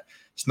win it.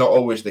 It's not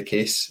always the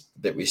case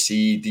that we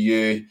see. Do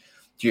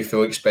you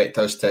feel expect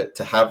us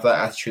to have that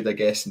attitude, I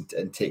guess,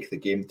 and take the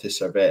game to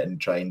Servette and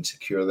try and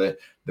secure the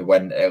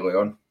win early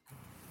on?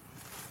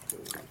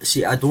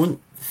 See, I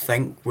don't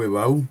think we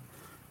will.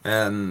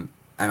 And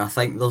I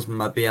think there's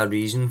maybe a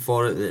reason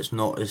for it that's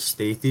not as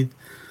stated.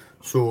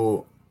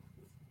 So,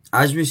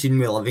 as we've seen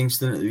with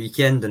Livingston at the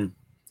weekend, and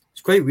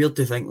it's quite weird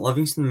to think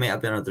Livingston might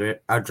have been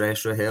a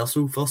dress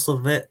rehearsal for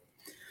Servette.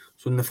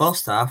 So in the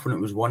first half, when it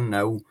was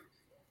 1-0,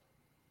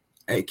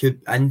 it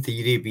could, in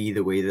theory, be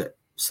the way that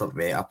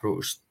Servette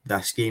approached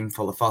this game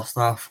for the first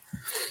half.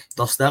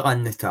 They're still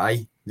in the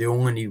tie. They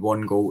only need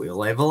 1 goal to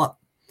level it.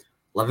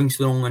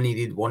 Livingston only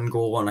needed 1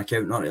 goal on a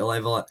counter to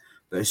level it.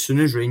 But as soon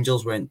as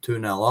Rangers went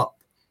 2-0 up,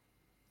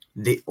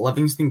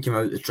 Livingston came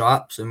out the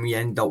traps and we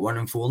ended up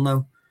winning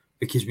 4-0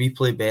 because we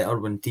play better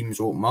when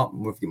teams open up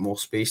and we've got more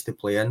space to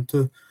play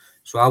into.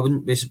 So I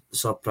wouldn't be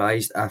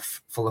surprised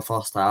if for the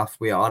first half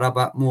we are a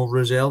bit more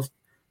reserved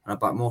and a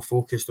bit more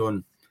focused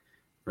on,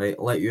 right,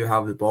 let you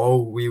have the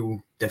ball,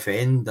 we'll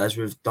defend as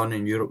we've done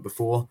in Europe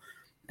before.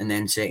 And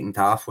then second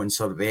half, when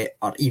Servette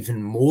are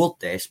even more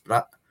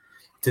desperate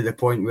to the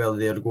point where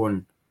they're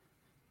going,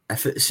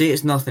 say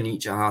it's nothing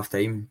each at half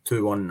time,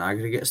 2-1 in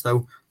aggregate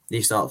still, they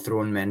start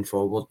throwing men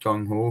forward,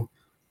 gung-ho.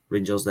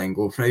 Rangers then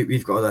go, right,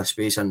 we've got this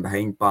space in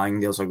behind,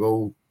 bang, there's a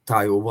goal,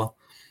 tie over,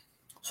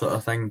 sort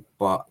of thing.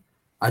 But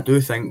I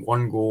do think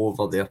 1 goal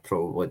over there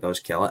probably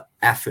does kill it,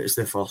 if it's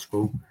the first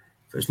goal.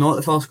 If it's not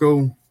the first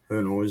goal,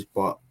 who knows?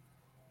 But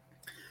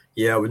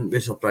yeah, I wouldn't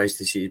be surprised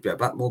to see it be a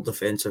bit more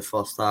defensive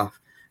first half,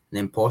 and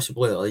then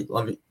possibly like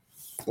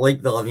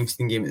the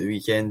Livingston game at the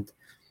weekend,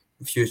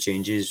 a few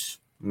changes,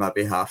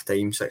 maybe half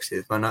time,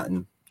 60th minute,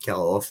 and kill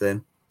it off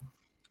then.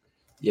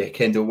 Yeah,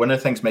 Kendall, one of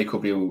the things Michael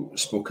Beale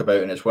spoke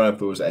about, and it's one of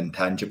those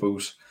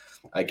intangibles,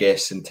 I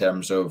guess, in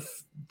terms of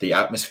the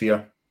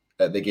atmosphere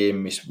at the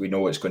game. We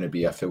know it's going to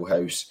be a full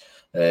house.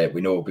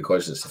 We know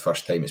because it's the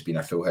first time it's been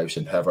a full house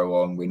in however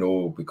long. We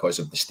know because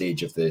of the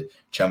stage of the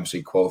Champions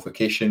League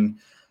qualification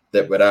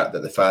that we're at,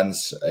 that the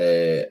fans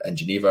in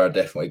Geneva are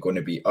definitely going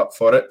to be up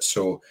for it.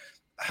 So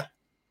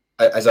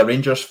as a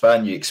Rangers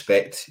fan, you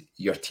expect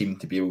your team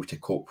to be able to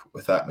cope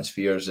with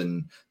atmospheres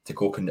and to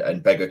cope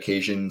in big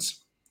occasions.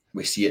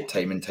 We see it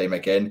time and time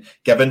again.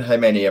 Given how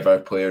many of our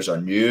players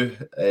are new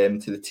to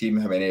the team,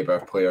 how many of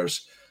our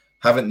players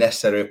haven't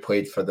necessarily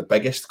played for the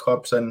biggest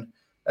clubs in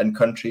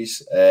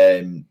countries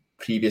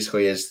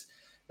previously. Is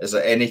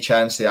there any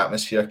chance the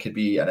atmosphere could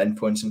be an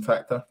influencing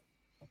factor?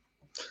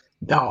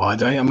 No, I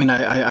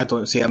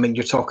don't see. I mean,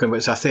 you're talking about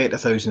it's a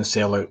 30,000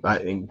 sellout.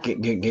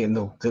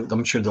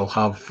 I'm sure they'll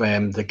have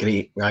the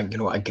great,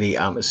 a great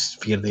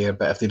atmosphere there.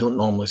 But if they don't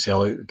normally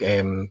sell out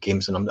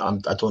games, and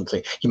I don't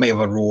think you might have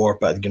a roar,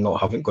 but you're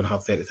not going to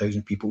have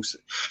 30,000 people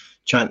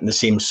chanting the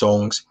same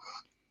songs.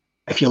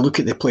 If you look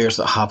at the players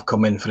that have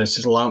come in, for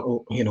instance,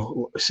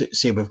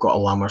 say we've got a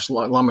Lammers.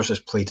 Lammers has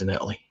played in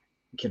Italy.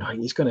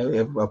 He's going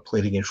to have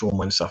played against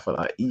Roma and stuff like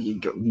that. You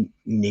got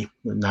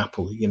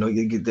Napoli.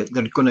 They're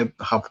going to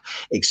have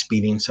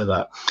experience of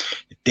that.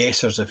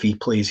 Dessers, if he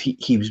plays,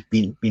 he's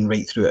been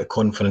right through at a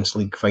Conference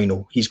League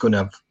final. He's going to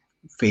have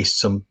faced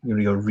some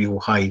real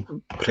high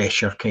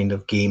pressure kind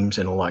of games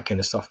and all that kind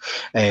of stuff.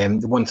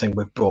 The one thing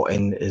we've brought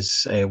in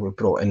is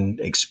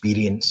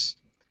experience.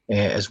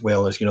 As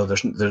well as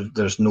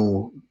there's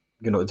no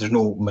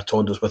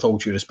Matondos, with all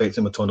due respect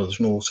to Matondo,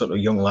 there's no sort of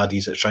young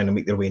laddies that's trying to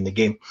make their way in the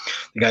game.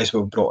 The guys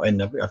we've brought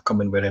in have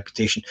come in with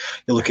reputation.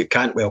 You look at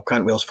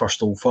Cantwell's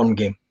first Old Firm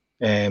game.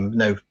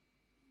 Now,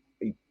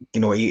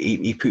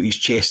 he put his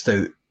chest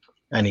out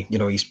and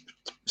he's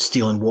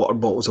stealing water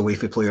bottles away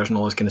from players and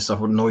all this kind of stuff.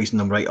 We're noising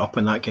them right up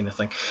and that kind of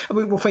thing. I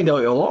mean, we'll find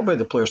out a lot about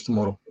the players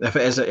tomorrow. If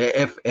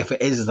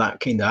it is that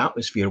kind of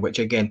atmosphere, which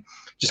again,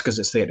 just because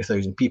it's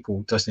 30,000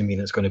 people doesn't mean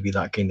it's going to be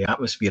that kind of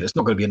atmosphere. It's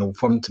not going to be an Old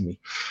Firm to me.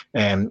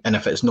 And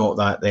if it's not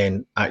that,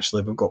 then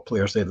actually we've got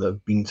players there that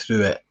have been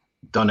through it,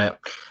 done it.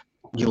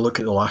 You look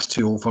at the last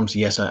two Old Firms.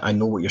 Yes, I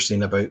know what you're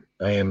saying about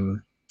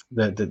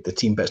the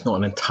team, but it's not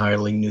an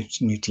entirely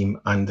new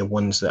team, and the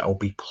ones that will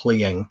be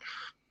playing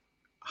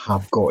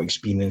have got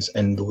experience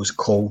in those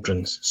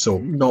cauldrons. So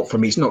not for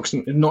me. It's not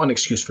an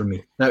excuse for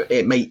me. Now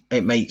it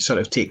might sort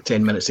of take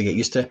 10 minutes to get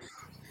used to,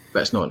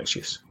 but it's not an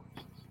excuse.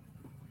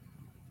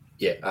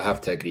 Yeah, I have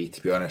to agree.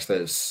 To be honest,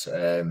 it's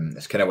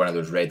kind of one of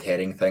those red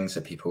herring things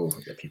that people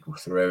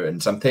throw out,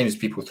 and sometimes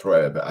people throw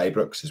out about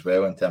Ibrox as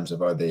well in terms of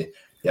how the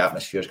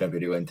atmosphere is going to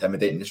be really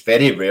intimidating. It's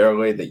very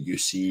rarely that you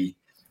see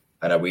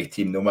an away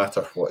team, no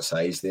matter what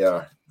size they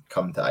are,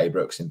 come to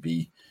Ibrox and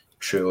be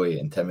truly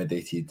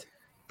intimidated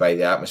by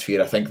the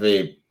atmosphere. I think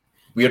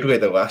weirdly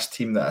the last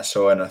team that I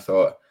saw and I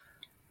thought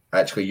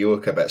actually you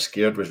look a bit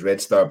scared was Red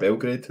Star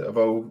Belgrade of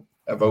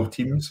all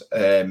teams.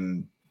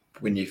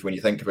 When you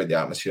think about the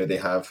atmosphere they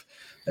have,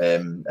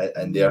 and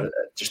they're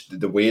just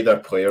the way their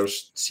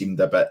players seemed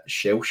a bit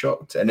shell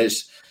shocked, and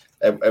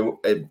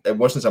it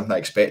wasn't something I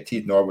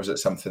expected, nor was it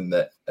something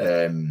that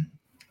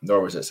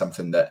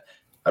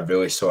I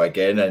really saw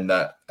again in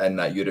that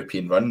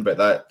European run. But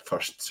that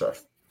first sort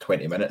of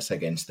 20 minutes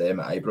against them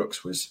at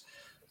Ibrox was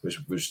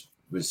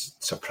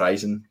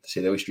surprising, to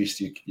say the least.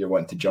 Reece, you're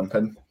wanting to jump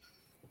in?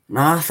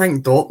 Nah, I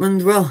think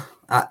Dortmund will.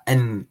 I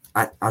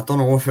don't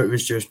know if it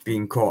was just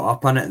being caught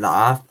up in it that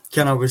I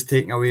kind of was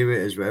taken away with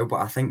it as well,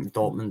 but I think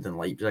Dortmund and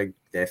Leipzig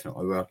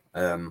definitely were.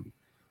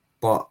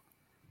 But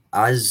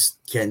as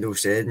Kendall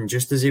said, and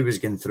just as he was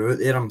going through it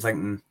there, I'm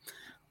thinking,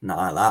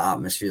 nah, that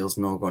atmosphere's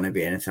not going to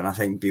be anything. I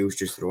think Bale's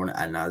just throwing it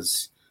in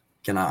as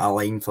kind of a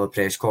line for the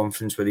press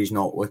conference where he's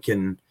not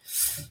looking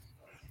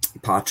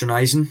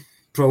patronising,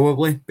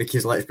 probably,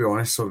 because let's be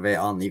honest,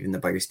 Servette aren't even the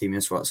biggest team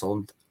in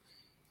Switzerland.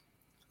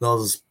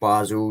 There's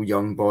Basel,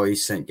 Young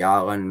Boys, St.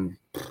 Gallen,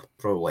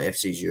 probably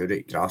FC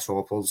Zurich,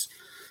 Grasshoppers,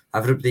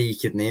 everybody you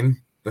could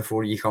name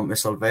before you come to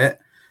Servette.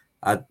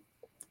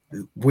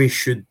 We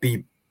should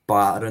be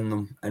battering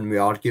them, and we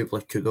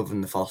arguably could have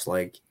in the first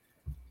leg.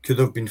 Could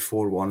have been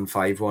 4-1,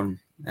 5-1.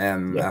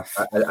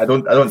 I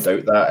don't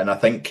doubt that, and I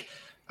think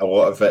a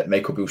lot of it.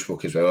 Michael Beale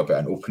spoke as well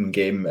about an open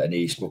game, and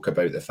he spoke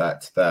about the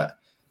fact that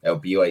it'll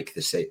be like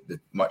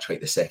much like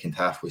the second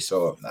half we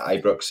saw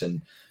at Ibrox,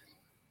 and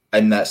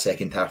in that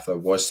second half there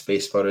was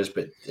space for us,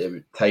 but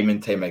time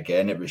and time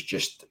again it was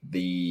just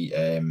the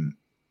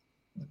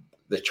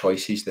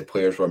choices the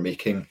players were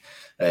making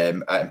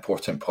at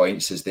important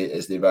points as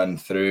they ran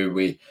through.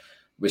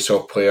 We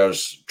saw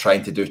players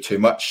trying to do too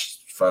much.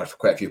 For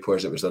quite a few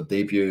players, it was their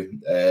debut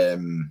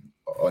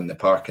on the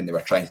park, and they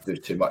were trying to do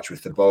too much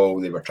with the ball.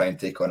 They were trying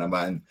to take on a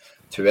man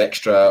too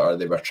extra, or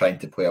they were trying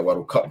to play a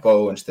World Cup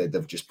ball instead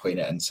of just playing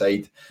it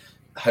inside.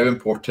 How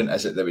important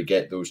is it that we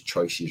get those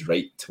choices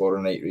right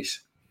tomorrow night,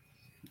 Reece?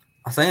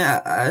 I think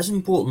it is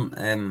important.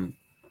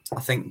 I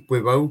think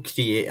we will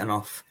create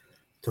enough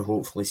to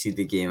hopefully see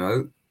the game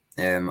out.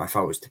 If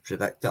I was to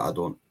predict it, I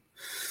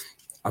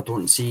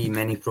don't see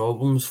many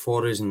problems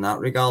for us in that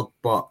regard.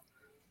 But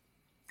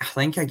I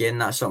think again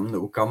that's something that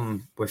will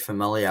come with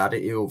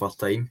familiarity over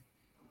time.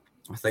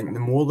 I think the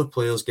more the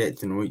players get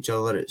to know each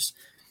other, it's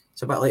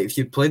a bit like if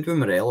you played with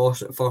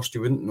Morelos at first, you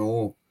wouldn't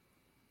know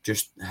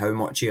just how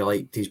much he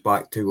liked his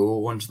back to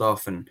goal and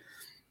stuff. And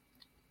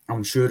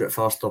I'm sure at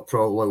first there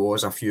probably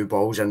was a few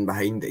balls in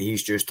behind that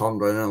he's just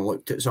turned around and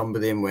looked at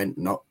somebody and went,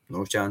 no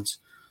chance.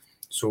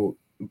 So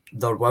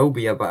there will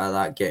be a bit of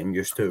that getting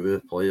used to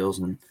with the players,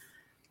 and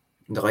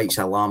the likes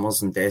of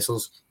Lammers and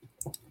Dessers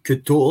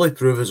could totally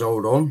prove us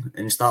all wrong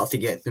and start to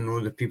get to know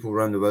the people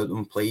around about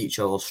them, play each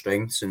other's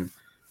strengths, and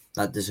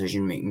that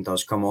decision making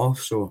does come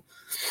off. So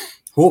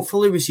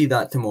hopefully we see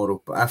that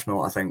tomorrow, but if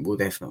not, I think we'll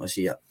definitely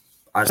see it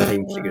as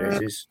time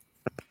progresses.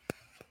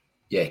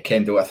 Yeah,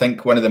 Kendall, I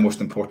think one of the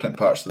most important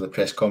parts of the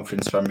press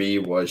conference for me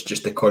was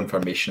just the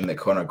confirmation that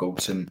Connor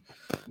Goldson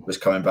was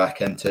coming back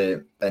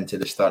into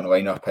the starting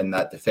lineup in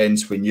that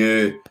defence. We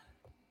knew,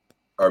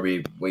 or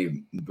we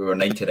were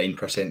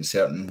 99%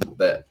 certain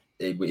that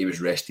he was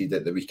rested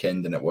at the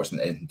weekend, and it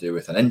wasn't anything to do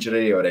with an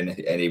injury or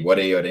any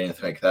worry or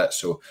anything like that.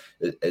 So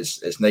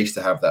it's nice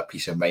to have that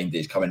peace of mind that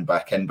he's coming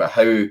back in. But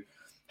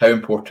how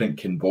important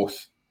can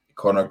both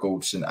Connor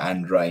Goldson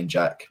and Ryan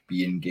Jack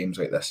be in games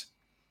like this?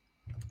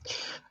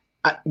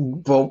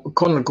 Well,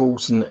 Connor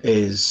Goldson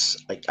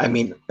is, I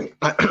mean,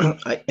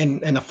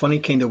 in a funny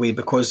kind of way,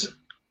 because,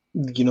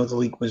 you know, the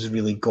league was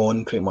really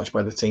gone pretty much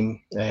by the time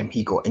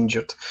he got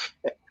injured.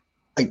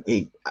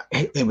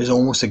 It was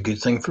almost a good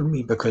thing for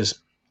me, because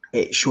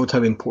it showed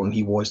how important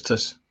he was to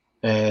us.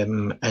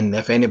 And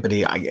if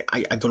anybody, I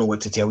don't know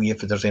what to tell you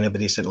if there's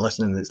anybody sitting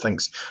listening that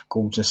thinks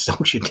Goldson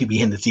still shouldn't be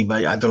in the team.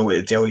 I don't know what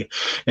to tell you.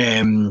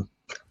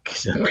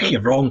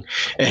 You're wrong.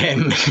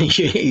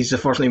 He's the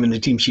first name in the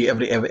team sheet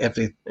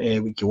every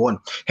week you want.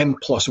 Him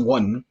plus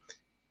one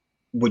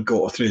would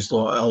go through a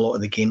lot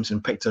of the games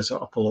and picked us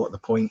up a lot of the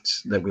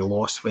points that we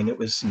lost when it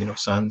was, you know,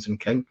 Sands and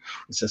King.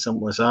 It's as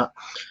simple as that.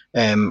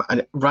 And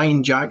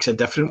Ryan Jack's a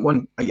different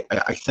one.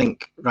 I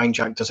think Ryan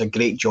Jack does a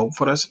great job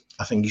for us.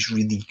 I think he's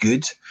really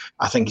good.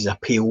 I think he's a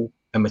pale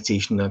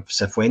imitation of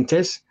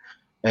Cifuentes.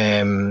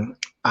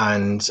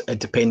 And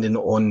depending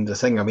on the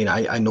thing, I mean,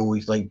 I know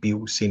he's like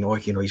Beale saying, oh,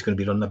 you know, he's going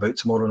to be running about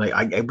tomorrow night.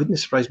 I wouldn't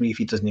surprise me if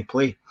he doesn't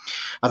play.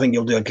 I think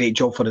he'll do a great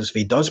job for us if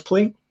he does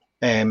play.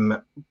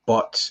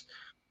 But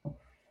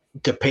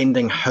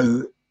depending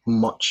how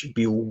much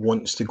Beale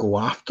wants to go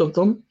after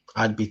them,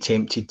 I'd be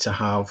tempted to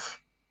have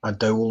a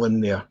Dowell in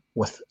there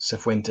with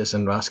Cifuentes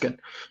and Raskin.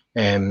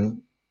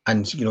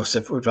 And, you know,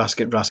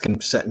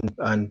 Raskin sitting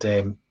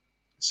and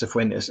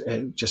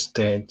Cifuentes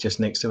just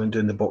next to him and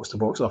doing the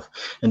box-to-box stuff,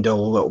 and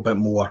Dowell a little bit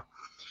more.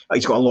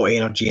 He's got a lot of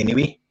energy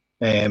anyway.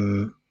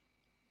 And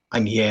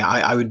yeah,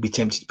 I would be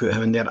tempted to put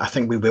him in there. I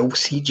think we will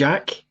see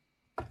Jack.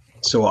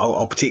 So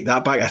I'll take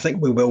that back. I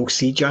think we will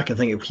see Jack. I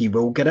think he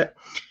will get it.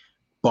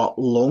 But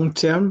long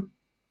term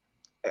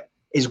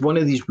is one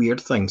of these weird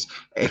things.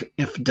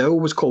 If Dowell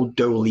was called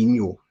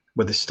Dowlinho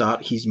with the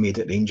start he's made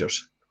at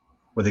Rangers,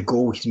 with the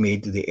goal he's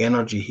made, the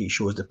energy he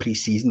shows, the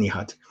pre-season he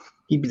had,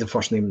 he'd be the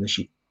first name in the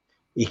sheet.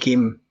 He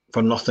came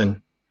for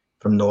nothing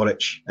from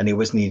Norwich, and he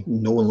wasn't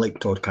no one like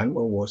Todd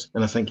Cantwell was,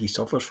 and I think he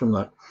suffers from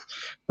that.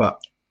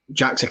 But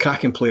Jack's a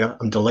cracking player.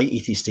 I'm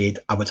delighted he stayed.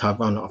 I would have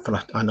him for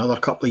another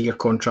couple of year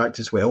contract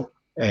as well,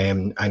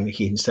 and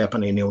he can step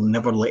in and he'll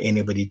never let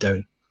anybody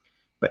down.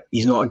 But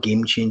he's not a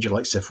game changer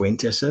like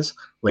Cifuentes is,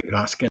 like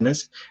Raskin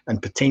is,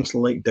 and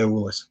potentially like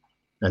Dowell is.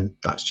 And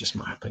that's just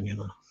my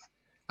opinion.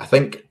 I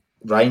think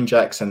Ryan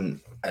Jackson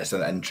is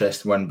an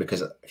interesting one,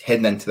 because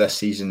heading into this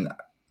season,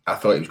 I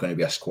thought he was going to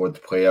be a squad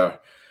player.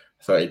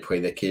 I thought he'd play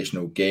the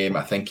occasional game.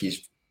 I think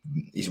he's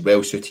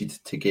well suited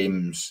to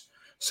games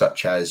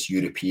such as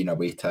European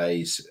away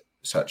ties,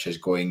 such as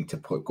going to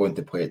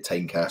play at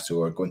Tynecastle,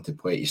 or going to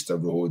play at Easter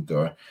Road,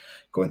 or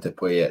going to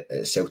play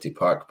at Celtic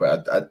Park.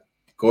 But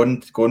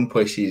going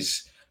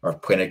places, or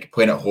playing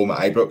at home at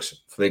Ibrox,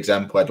 for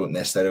example, I don't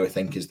necessarily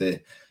think is the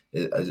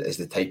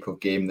type of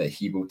game that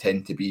he will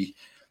tend to be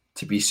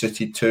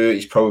suited to.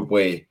 He's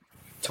probably,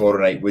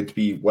 tomorrow night would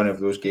be one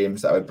of those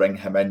games that I would bring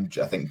him in.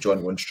 I think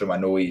John Lundstrom, I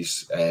know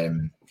he's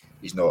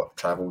not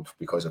travelled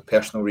because of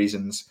personal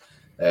reasons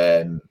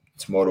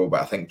tomorrow,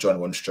 but I think John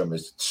Lundstrom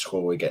is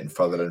slowly getting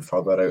further and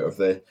further out of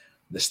the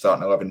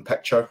starting 11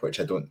 picture, which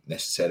I don't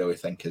necessarily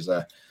think is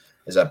a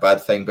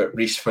bad thing. But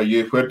Reece, for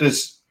you, where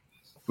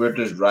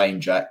does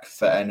Ryan Jack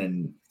fit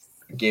in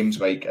games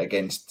like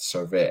against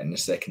Servette in the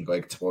second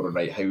leg tomorrow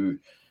night?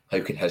 How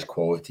can his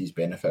qualities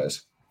benefit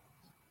us?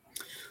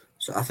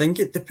 So I think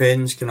it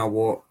depends kind of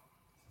what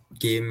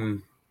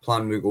game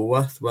plan we go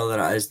with,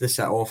 whether it is the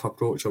sit-off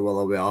approach or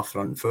whether we are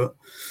front foot.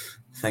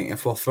 I think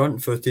if we're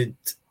front-footed,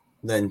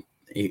 then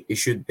he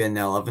should be in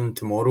the 11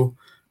 tomorrow.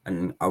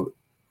 And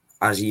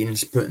as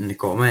Ian's put in the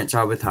comments,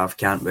 I would have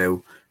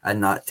Cantwell in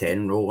that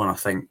 10 role. And I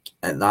think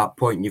at that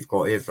point, you've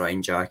got to have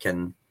Ryan Jack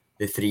in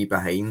the 3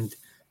 behind,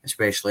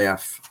 especially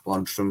if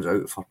Lundstrom's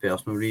out for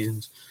personal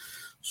reasons.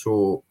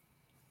 So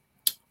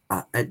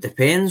it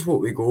depends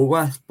what we go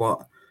with,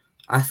 but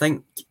I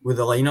think with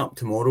the lineup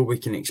tomorrow, we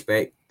can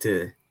expect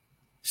to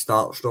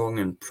start strong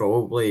and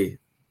probably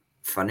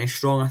finish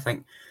strong. I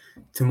think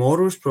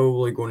tomorrow's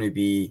probably going to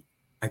be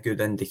a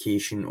good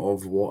indication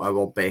of what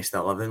our best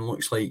 11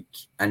 looks like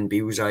in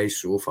Beale's eyes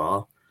so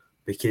far,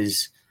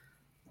 because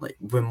like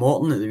with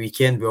Morton at the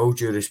weekend, with all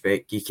due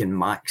respect, he can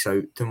max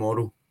out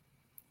tomorrow.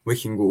 We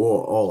can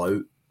go all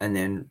out and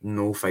then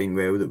know fine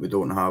well that we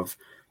don't have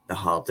the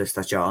hardest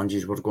of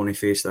challenges we're going to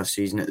face this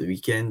season at the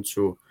weekend.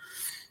 So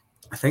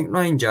I think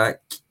Ryan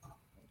Jack,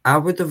 I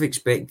would have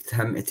expected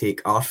him to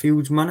take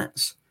Arfield's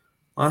minutes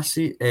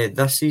this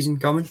season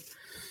coming.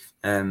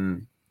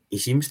 He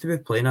seems to be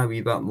playing a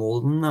wee bit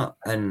more than that,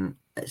 and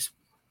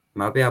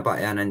maybe a bit of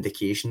an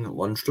indication that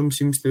Lundstrom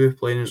seems to be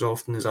playing as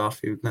often as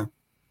Arfield now.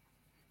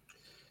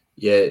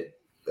 Yeah,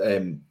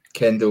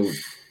 Kendall,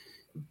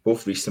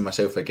 both Reece and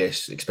myself, I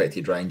guess,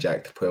 expected Ryan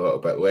Jack to play a little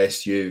bit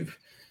less. You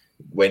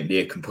went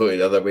there completely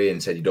the other way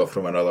and said you'd offer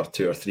him another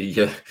 2 or 3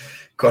 year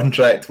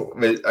contract.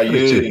 Are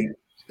you?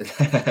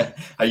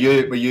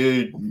 Were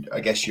you? I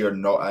guess you're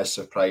not as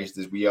surprised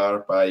as we are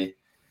by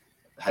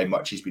how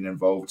much he's been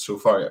involved so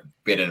far.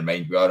 Bearing in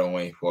mind we are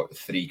only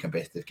 3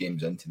 competitive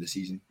games into the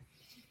season.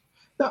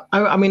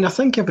 I mean, I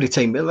think every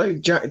time,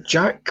 like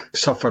Jack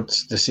suffered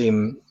the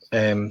same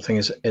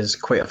thing as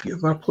quite a few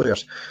of our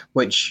players.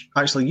 Which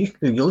actually,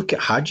 you look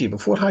at Hadji.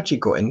 Before Hadji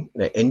got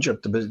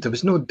injured, there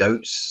was no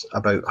doubts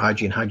about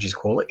Hadji and Hadji's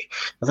quality.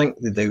 I think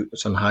the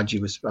doubts on Hadji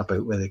was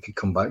about whether he could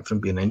come back from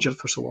being injured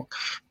for so long.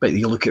 But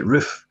you look at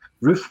Roof.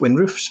 When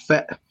Roof's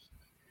fit,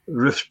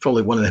 Roof's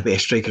probably one of the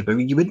best strikers. But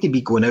you wouldn't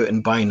be going out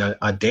and buying a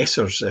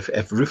Dessers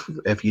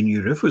if you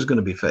knew Roof was going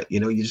to be fit.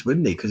 You just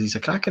wouldn't, because he's a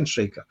cracking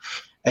striker.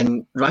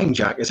 And Ryan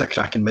Jack is a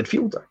cracking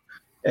midfielder.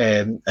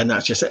 And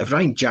that's just it. If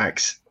Ryan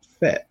Jack's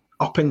fit,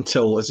 up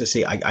until, as I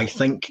say, I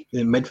think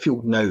the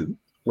midfield now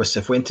with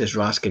Cifuentes,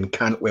 Raskin,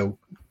 Cantwell,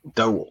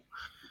 Dowell,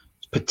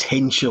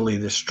 potentially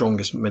the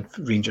strongest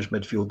Rangers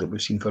midfield that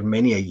we've seen for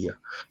many a year.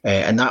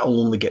 And that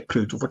will only get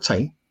proved over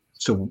time.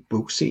 So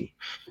we'll see.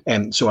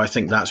 So I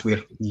think that's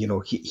where,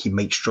 he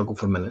might struggle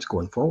for minutes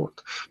going forward.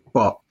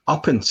 But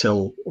up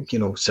until,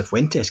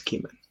 Cifuentes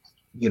came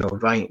in,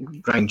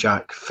 Ryan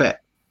Jack fit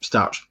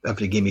starts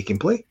every game he can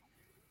play.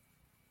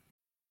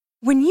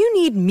 When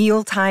you need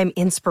mealtime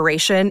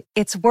inspiration,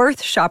 it's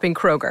worth shopping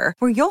Kroger,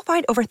 where you'll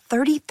find over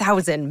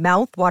 30,000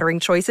 mouth-watering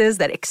choices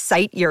that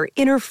excite your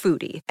inner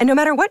foodie. And no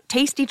matter what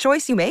tasty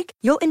choice you make,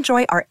 you'll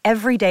enjoy our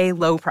everyday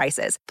low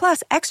prices,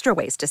 plus extra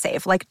ways to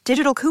save, like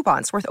digital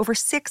coupons worth over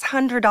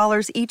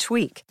 $600 each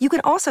week. You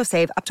can also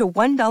save up to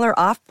 $1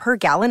 off per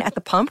gallon at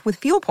the pump with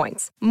fuel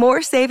points.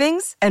 More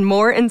savings and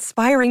more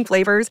inspiring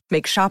flavors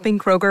make shopping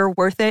Kroger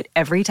worth it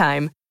every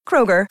time.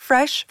 Kroger,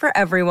 fresh for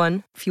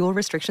everyone. Fuel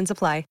restrictions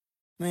apply.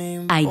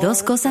 Hay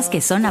dos cosas que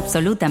son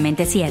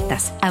absolutamente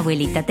ciertas.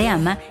 Abuelita te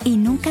ama y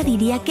nunca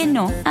diría que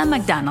no a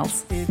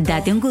McDonald's.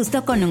 Date un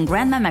gusto con un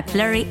Grandma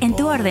McFlurry en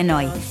tu orden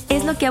hoy.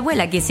 Es lo que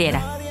abuela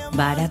quisiera.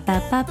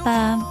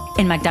 Ba-da-pa-pa-pa.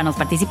 En McDonald's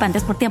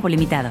participantes por tiempo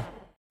limitado.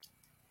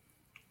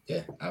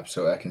 Yeah,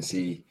 absolutely. I can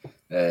see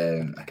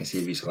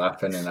Reece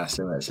laughing and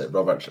asking it's at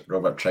Robert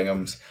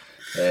Tringham's.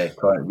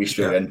 Reece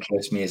really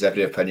interests me, as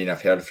every opinion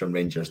I've heard from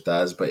Rangers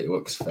does, but he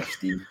looks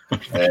 15.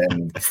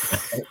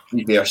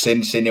 They are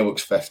saying he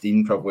looks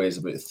 15, probably is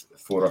about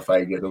 4 or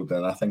 5 years older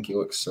than I think he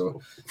looks.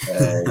 So,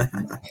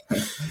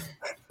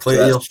 play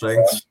to your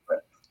strengths.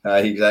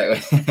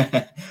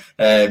 Exactly.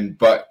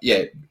 But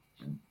yeah,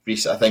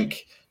 Reece, I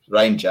think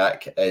Ryan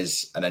Jack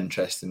is an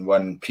interesting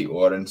one. Pete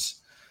Lawrence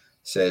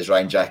says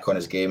Ryan Jack on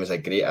his game is a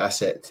great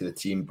asset to the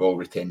team, ball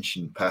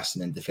retention,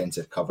 passing and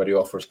defensive cover he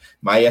offers.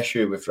 My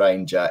issue with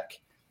Ryan Jack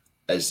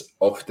is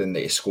often that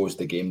he slows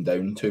the game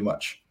down too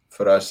much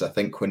for us. I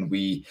think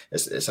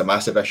it's a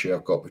massive issue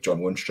I've got with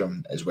John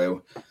Lundstrom as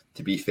well,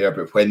 to be fair,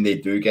 but when they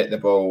do get the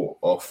ball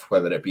off,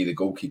 whether it be the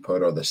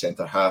goalkeeper or the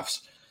centre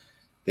halves,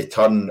 they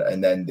turn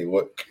and then they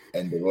look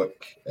and they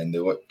look and they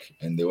look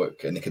and they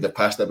look, and they could have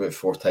passed it about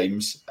 4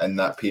 times in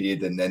that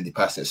period, and then they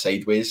pass it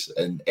sideways,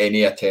 and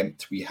any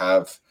attempt we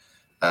have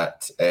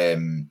at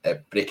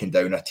breaking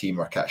down a team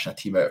or catching a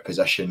team out of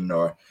position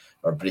or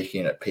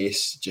breaking at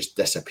pace just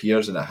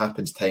disappears, and it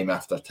happens time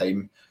after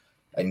time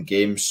in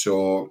games.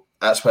 So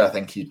that's why I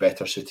think he's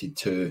better suited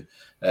to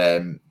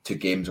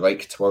games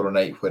like tomorrow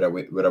night, where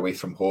we're away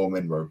from home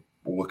and we're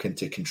looking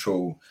to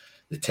control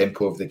the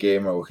tempo of the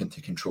game, or looking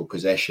to control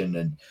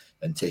possession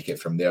and take it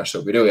from there. So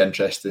it'll be really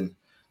interesting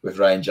with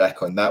Ryan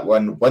Jack on that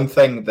one. One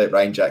thing that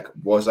Ryan Jack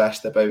was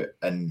asked about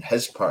in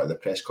his part of the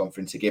press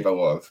conference, he gave a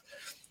lot of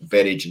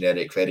very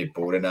generic, very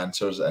boring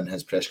answers in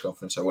his press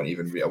conference. I won't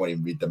even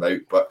read them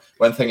out. But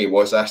one thing he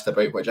was asked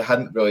about, which I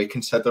hadn't really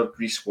considered,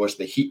 Reece, was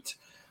the heat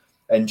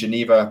in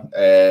Geneva.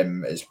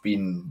 It's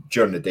been,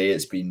 during the day,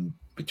 it's been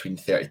between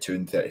 32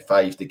 and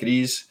 35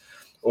 degrees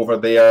over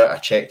there. I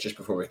checked just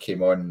before we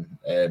came on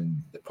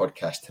the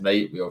podcast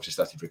tonight. We obviously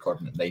started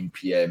recording at 9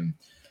 p.m.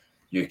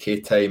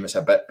 UK time. It's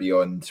a bit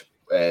beyond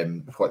where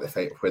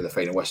the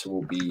final whistle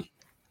will be,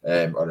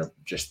 or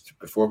just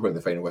before where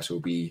the final whistle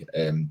will be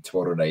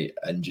tomorrow night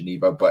in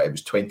Geneva. But it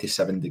was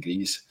 27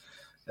 degrees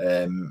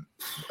in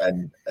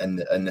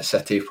the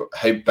city.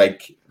 How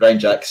big? Ryan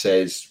Jack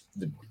says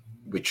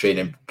we train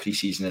in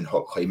pre-season in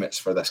hot climates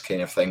for this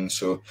kind of thing,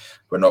 so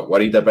we're not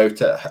worried about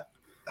it.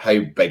 How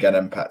big an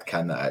impact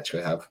can that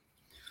actually have?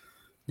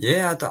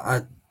 Yeah,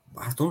 I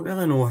don't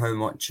really know how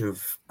much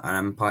of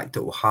an impact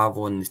it will have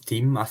on the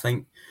team. I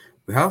think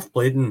we have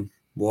played in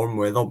warm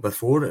weather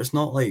before. It's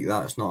not like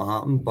that's not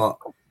happened, but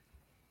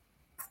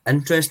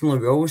interestingly,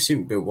 we always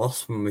seem to be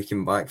worse when we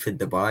come back from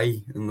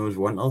Dubai in those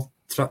winter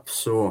trips.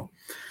 So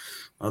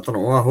I don't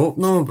know. I hope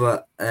no,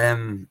 but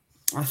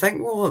I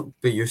think we'll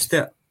be used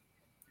to it.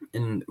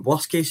 In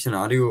worst case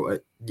scenario,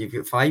 you've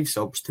got 5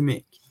 subs to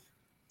make.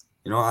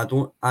 I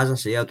don't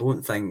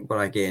think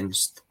we're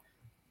against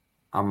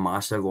a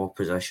massive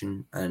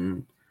opposition,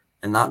 and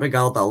in that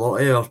regard, a lot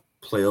of our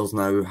players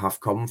now have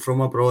come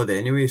from abroad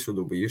anyway, so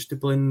they'll be used to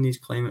playing in these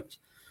climates.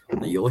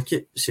 Like you look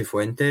at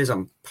Cifuentes,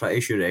 I'm pretty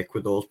sure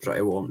Ecuador's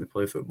pretty warm to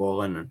play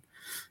football in, and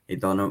he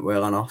done it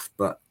well enough.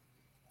 But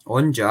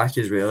on Jack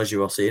as well, as you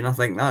were saying, I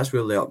think that's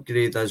where the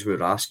upgrade is.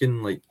 We're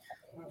asking, like,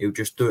 he'll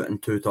just do it in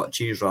 2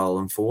 touches rather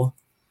than 4.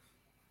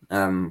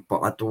 But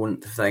I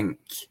don't think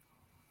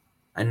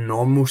in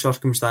normal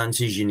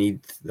circumstances you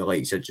need the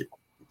likes of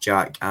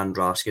Jack and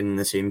Raskin in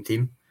the same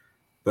team.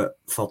 But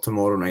for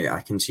tomorrow night, I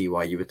can see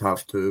why you would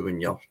have 2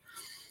 when you're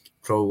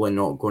probably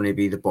not going to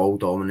be the ball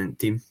dominant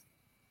team.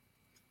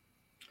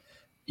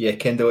 Yeah,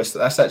 Kendall,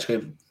 that's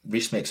actually,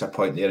 Reece makes a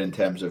point there in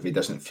terms of he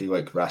doesn't feel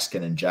like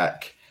Raskin and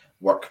Jack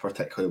work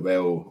particularly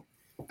well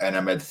in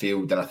a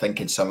midfield, and I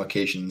think in some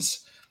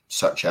occasions,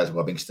 such as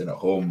Livingston at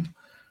home,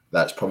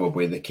 that's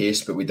probably the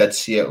case. But we did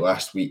see it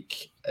last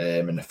week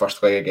in the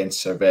first leg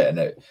against Servette, and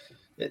it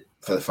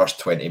for the first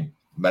 20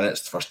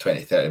 minutes, the first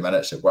 20, 30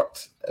 minutes, it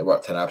worked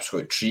an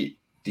absolute treat.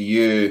 Do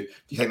you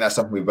think that's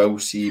something we will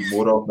see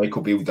more of?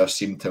 Michael Beale does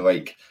seem to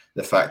like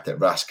the fact that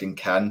Raskin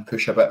can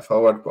push a bit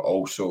forward, but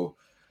also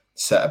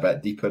sit a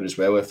bit deeper as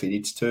well if he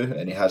needs to,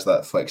 and he has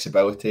that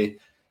flexibility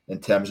in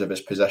terms of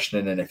his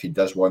positioning. And if he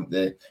does want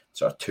the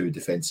sort of 2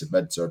 defensive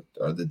mids or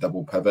the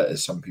double pivot,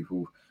 as some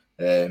people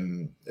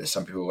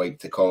like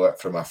to call it,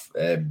 from if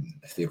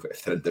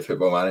they're the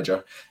Football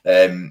Manager,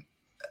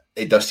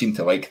 it does seem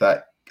to like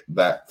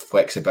that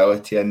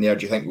flexibility in there.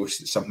 Do you think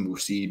something we'll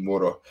see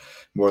more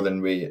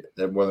than we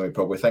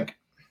probably think?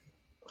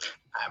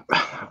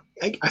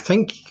 I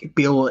think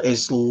Bale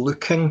is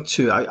looking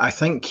to. I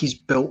think he's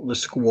built the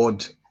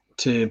squad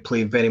to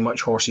play very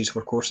much horses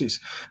for courses.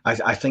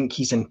 I think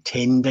he's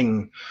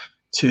intending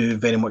to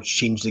very much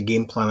change the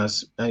game plan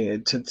to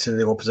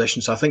the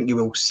opposition. So I think you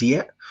will see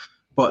it.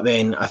 But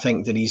then I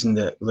think the reason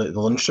that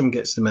Lundstram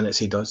gets the minutes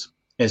he does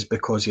is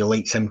because he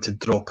likes him to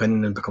drop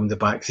in and become the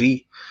back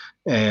 3.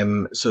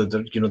 So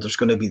there's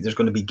going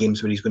to be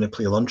games where he's going to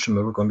play Lundstram,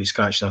 where we're going to be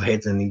scratching our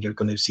heads, and you're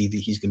going to see that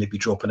he's going to be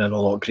dropping in a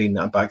lot of green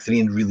at back 3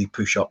 and really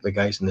push up the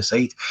guys on the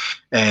side.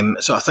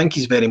 So I think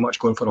he's very much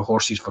going for a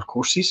horses for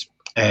courses,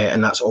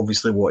 and that's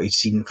obviously what he's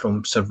seen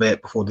from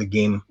Servette before the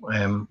game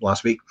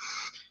last week.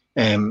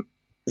 I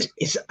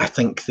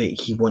think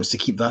that he wants to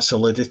keep that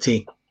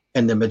solidity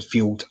in the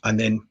midfield and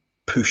then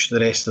push the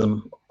rest of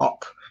them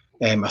up.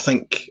 I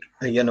think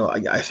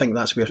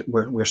that's where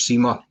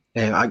Sima.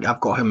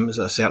 I've got him as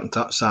a certain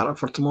starter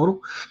for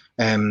tomorrow,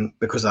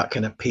 because that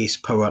kind of pace,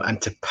 power,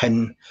 and to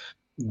pin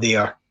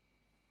there.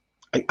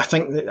 I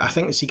think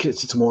the secret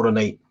to tomorrow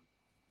night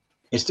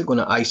is to going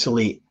to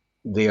isolate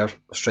their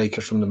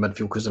strikers from the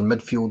midfield, because their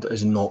midfield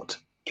is not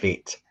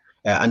great.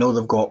 I know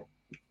they've got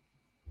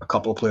a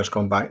couple of players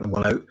coming back and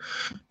one out,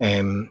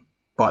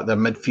 but their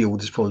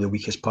midfield is probably the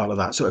weakest part of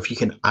that. So if you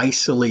can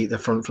isolate the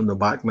front from the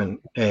backmen,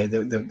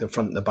 the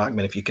front and the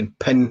backmen, if you can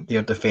pin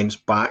their defence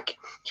back,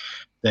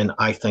 then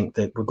I think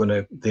that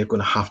they're going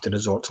to have to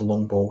resort to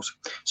long balls.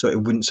 So it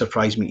wouldn't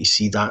surprise me to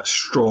see that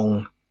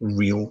strong,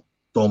 real,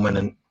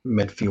 dominant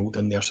midfield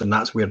in there. So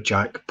that's where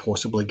Jack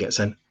possibly gets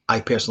in. I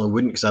personally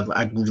wouldn't, because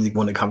I'd really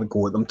want to have a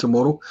go at them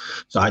tomorrow.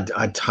 So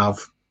I'd have,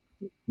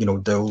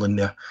 Dowell in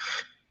there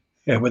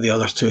with the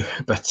others 2.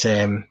 But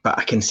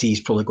I can see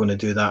he's probably going to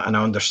do that, and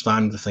I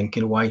understand the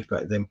thinking why.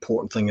 But the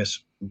important thing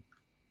is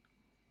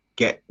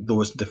get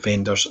those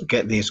defenders,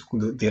 get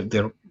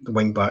their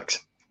wing backs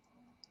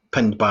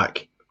pinned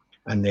back,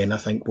 and then I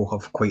think we'll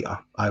have quite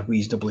a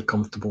reasonably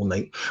comfortable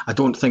night. I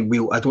don't think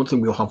we'll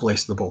have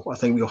less of the ball. I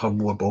think we'll have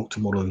more ball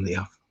tomorrow than they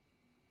have.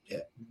 Yeah,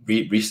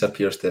 Reece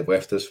appears to have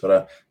left us for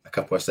a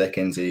couple of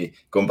seconds. He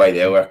going by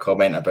the hour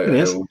comment about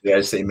how old he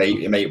is. He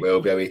might well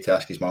be able to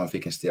ask his mum if he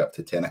can stay up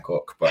to 10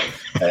 o'clock. But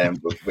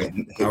who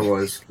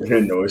knows?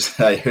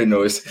 Who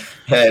knows?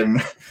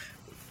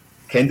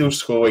 Kendall's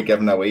slowly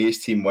giving away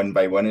his team one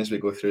by one as we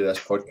go through this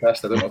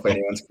podcast. I don't know if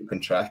anyone's keeping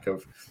track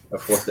of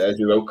what it is.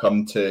 We will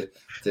come to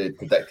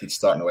predicted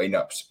starting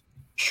lineups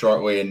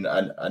shortly, and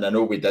I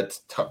know we did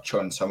touch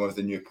on some of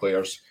the new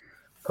players,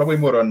 probably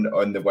more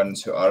on the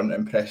ones who aren't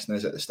impressing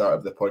us at the start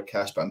of the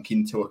podcast, but I'm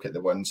keen to look at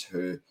the ones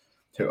who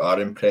are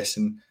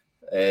impressing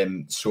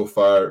so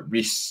far.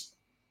 Reece,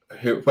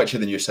 which of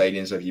the new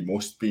signings have you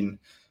most been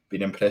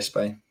impressed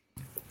by?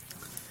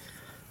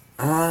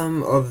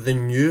 Of the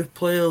new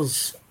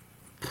players,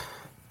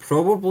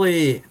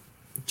 probably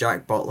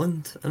Jack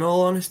Butland, in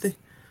all honesty.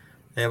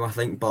 I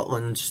think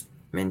Butland's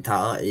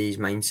mentality, his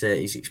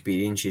mindset, his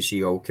experience, you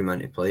see all come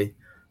into play.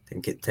 I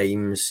think at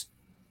times,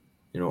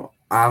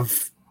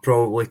 I've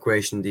probably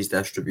questioned his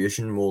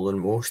distribution more than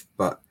most,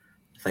 but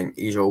I think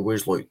he's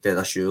always looked dead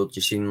assured.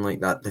 You've seen like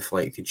that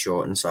deflected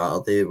shot on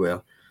Saturday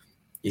where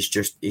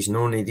he's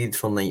not needed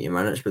for 90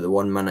 minutes, but the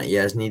 1 minute he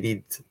is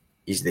needed,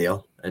 he's there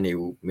and he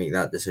will make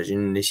that decision.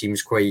 And he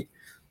seems quite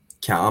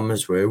calm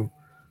as well.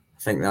 I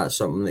think that's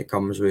something that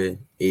comes with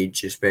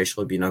age,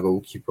 especially being a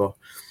goalkeeper.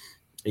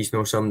 He's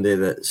not somebody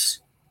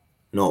that's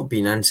not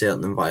been in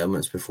certain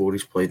environments before.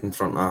 He's played in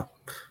front of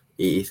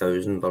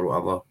 80,000 or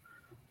whatever.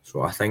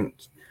 So I think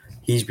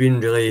he's been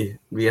really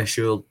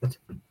reassured,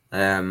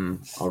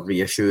 or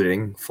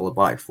reassuring for the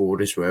back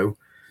four as well.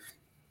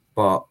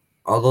 But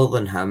other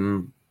than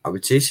him, I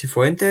would say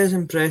Cifuentes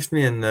impressed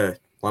me in the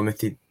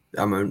limited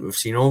amount we've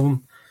seen of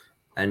him.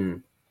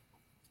 And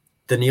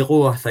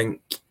Danilo, I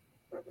think,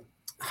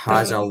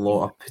 has a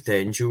lot of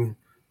potential,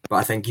 but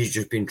I think he's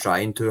just been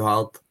trying too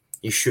hard.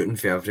 He's shooting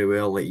for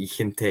everywhere. Like, you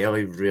can tell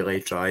he's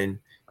really trying.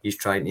 He's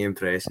trying to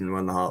impress and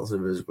win the hearts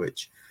of us,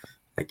 which,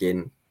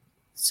 again,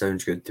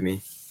 sounds good to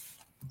me.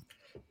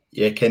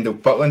 Yeah, Kendall,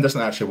 Butland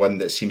isn't actually one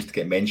that seems to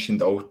get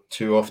mentioned all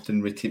too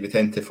often. We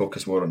tend to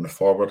focus more on the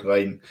forward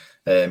line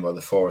or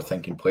the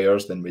forward-thinking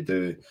players than we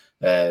do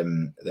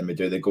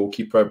the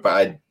goalkeeper.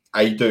 But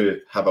I do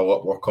have a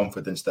lot more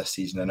confidence this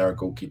season in our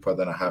goalkeeper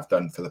than I have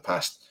done for the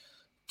past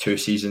 2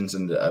 seasons.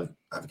 And I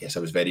guess I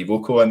was very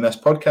vocal on this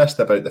podcast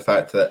about the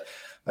fact that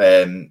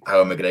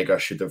Alan McGregor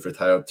should have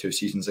retired 2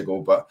 seasons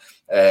ago. But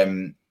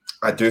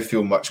I do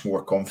feel much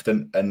more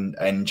confident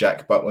in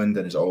Jack Butland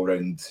and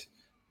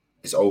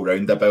his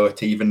all-round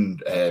ability.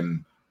 Even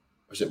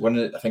was it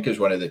I think it was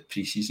one of the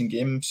pre-season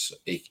games.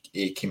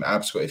 He came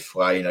absolutely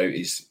flying out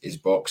his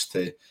box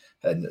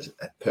and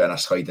put in a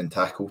sliding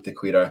tackle to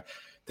clear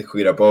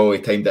a ball. He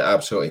timed it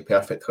absolutely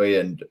perfectly,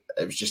 and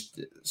it was just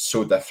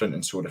so different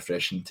and so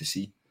refreshing to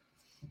see.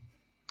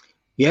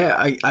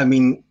 Yeah, I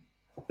mean,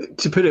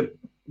 to put it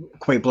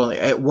quite bluntly,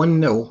 at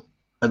 1-0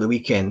 at the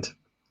weekend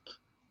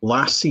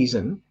last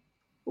season,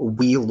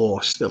 we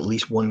lost at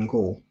least 1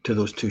 goal to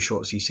those 2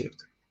 shots he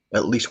saved.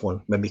 At least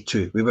 1, maybe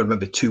 2. We were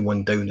maybe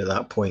 2-1 down at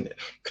that point,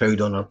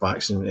 crowd on our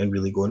backs and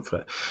really going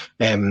for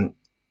it.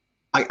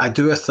 I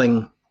do a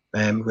thing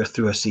where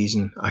through a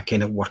season I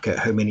kind of work out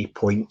how many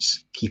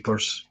points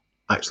keepers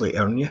actually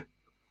earn you.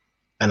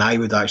 And I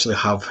would actually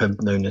have him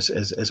down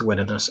as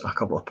winning us a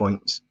couple of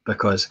points,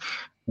 because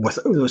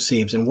without those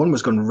saves, and one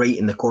was going right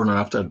in the corner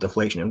after a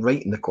deflection, and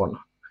right in the corner,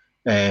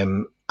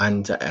 and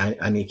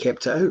he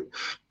kept it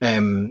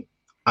out.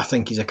 I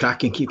think he's a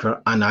cracking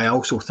keeper, and I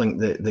also think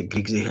that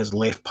Giggsy has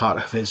left part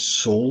of his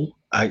soul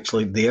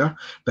actually there,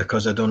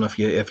 because I don't know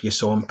if you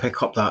saw him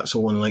pick up that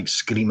soul and like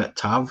scream at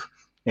Tav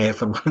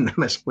for one of the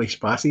misplaced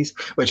passes,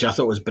 which I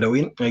thought was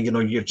brilliant.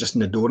 You're just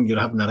in the door and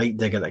you're having a right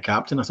dig at the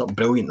captain. I thought,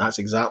 brilliant, that's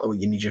exactly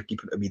what you need your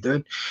keeper to be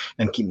doing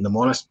and keeping them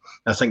honest.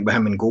 I think with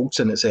him and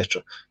Goldson,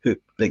 etc., who,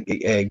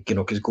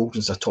 because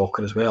Goldson's a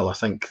talker as well, I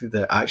think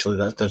that actually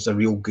there's a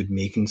real good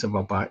makings of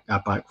a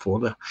back four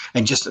there.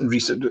 And just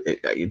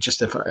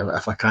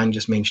if I can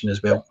just mention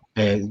as well,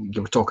 you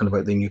were talking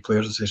about the new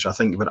players, etc. I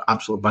think you were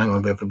absolutely bang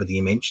on with everybody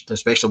you mentioned,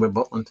 especially with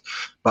Butland.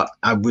 But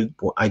I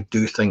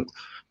do think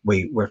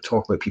we're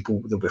talking about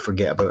people that we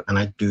forget about, and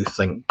I do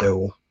think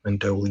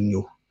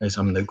Daulinho, as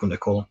I'm now going to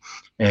call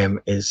him,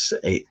 is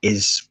he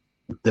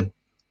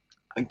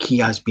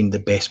has been the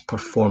best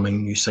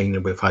performing new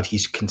signing we've had.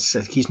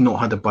 He's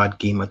not had a bad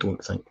game, I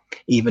don't think,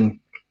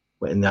 even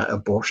in that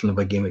abortion of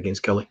a game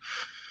against Kelly.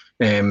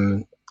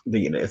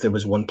 If there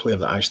was one player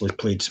that actually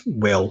played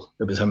well,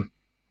 it was him.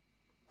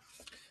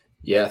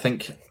 Yeah, I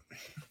think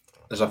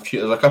there's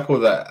a couple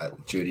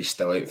that jury's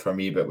still out for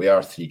me, but we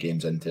are 3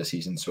 games into a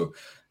season, so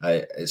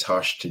it's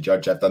harsh to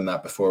judge. I've done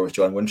that before with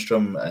John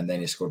Windstrom, and then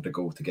he scored the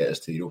goal to get us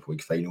to the Europa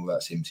League final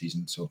that same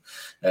season. So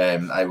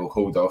I will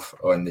hold off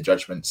on the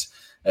judgments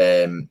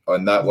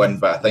on that one.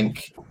 But I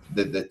think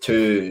the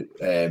two,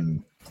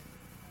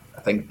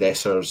 I think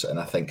Dessers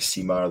and I think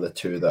Sima are the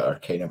 2 that are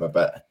kind of a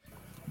bit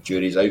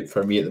jury's out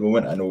for me at the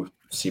moment. I know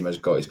Sima's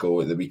got his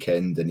goal at the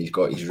weekend, and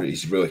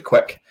he's really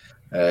quick.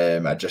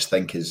 I just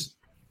think his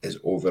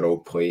overall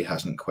play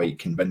hasn't quite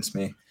convinced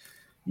me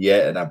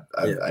yet, and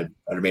I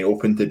remain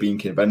open to being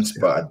convinced,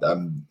 but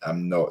I'm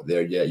not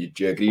there yet.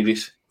 Do you agree,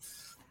 Reece?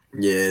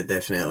 Yeah,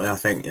 definitely. I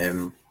think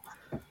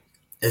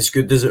as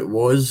good as it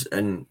was,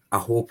 and I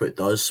hope it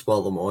does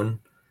spur them on,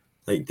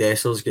 like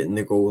Dessers getting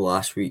the goal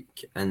last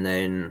week and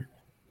then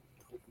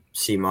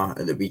Sima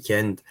at the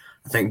weekend,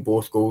 I think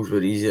both goals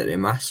were easier to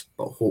miss,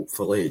 but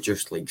hopefully it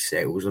just like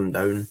settles them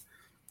down.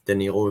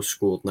 Danilo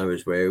scored now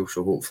as well,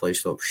 so hopefully he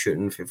stops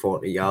shooting for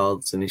 40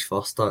 yards in his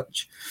first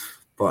touch.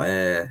 But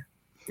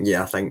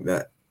I think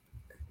that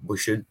we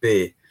should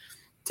be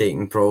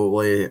taking,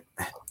 probably,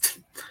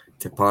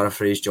 to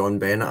paraphrase John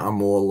Bennett, a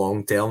more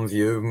long-term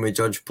view when we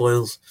judge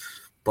players.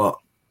 But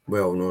we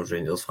all know as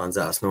Rangers fans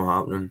that's not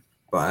happening.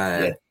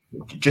 But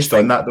just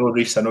on that though,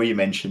 Reece, I know you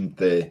mentioned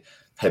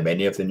how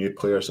many of the new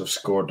players have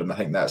scored, and I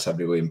think that's a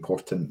really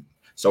important.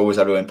 It's always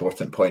a really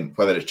important point,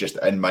 whether it's just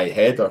in my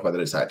head or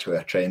whether it's actually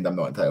a trend. I'm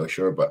not entirely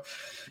sure, but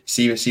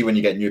see when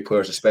you get new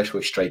players,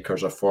 especially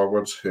strikers or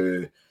forwards,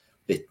 who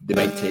they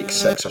might take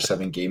 6 or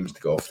 7 games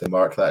to go off the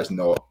mark. That is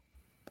not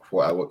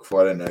what I look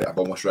for, and I've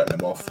almost written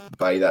them off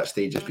by that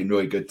stage. It's been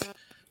really good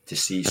to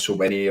see so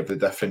many of the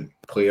different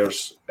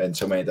players and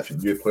so many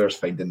different new players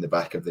finding the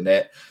back of the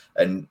net.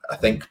 And I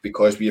think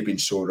because we have been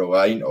so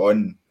reliant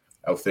on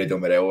Alfredo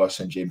Morelos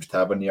and James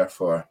Tavernier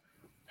for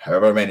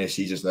however many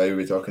seasons now,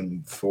 we're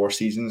talking 4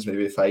 seasons,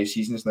 maybe 5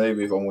 seasons now,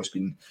 we've almost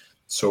been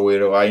solely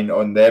reliant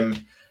on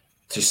them.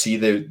 To see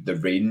the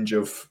range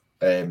of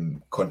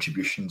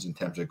contributions in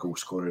terms of goal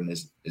scoring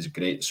is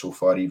great so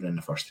far, even in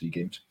the first 3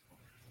 games.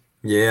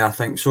 Yeah, I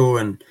think so.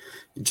 And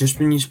just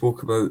when you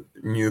spoke about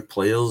new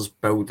players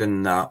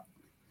building that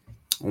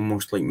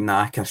almost like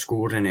knack of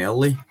scoring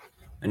early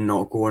and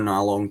not going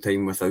a long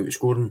time without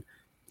scoring,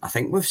 I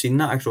think we've seen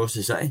that across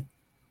the city,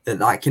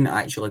 that can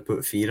actually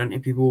put fear into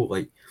people.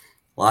 Like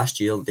last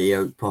year, they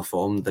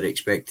outperformed their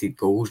expected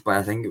goals by,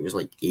 I think it was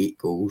like 8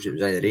 goals. It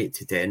was either 8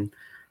 to 10.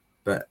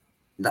 But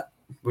that,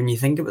 when you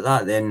think about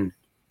that, then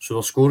so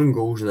they're scoring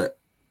goals that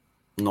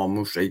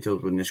normal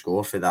strikers wouldn't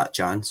score for that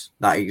chance,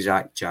 that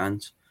exact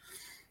chance.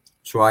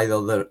 So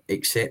either they're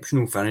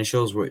exceptional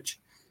finishers, which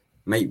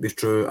might be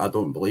true, I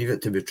don't believe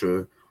it to be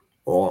true,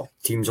 or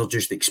teams are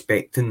just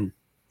expecting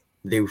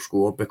they'll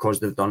score because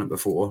they've done it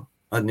before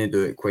and they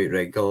do it quite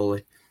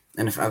regularly.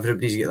 And if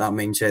everybody's got that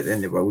mindset,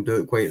 then they will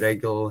do it quite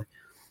regularly.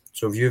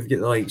 So if you've got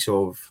the likes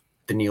of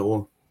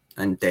Danilo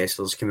and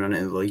Dessler's coming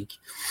into the league,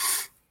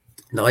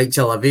 the likes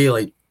of Levy,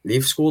 like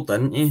they've scored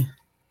into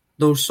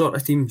those sort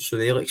of teams, so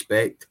they'll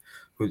expect,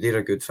 well, they're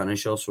a good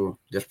finisher, so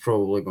they're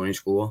probably going to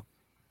score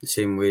the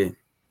same way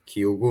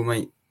Kyogo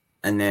might.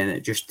 And then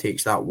it just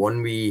takes that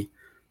 1%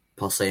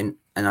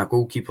 in a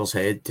goalkeeper's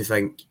head to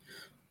think,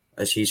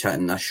 as he's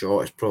hitting this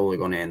shot, it's probably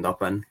going to end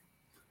up in.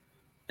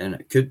 And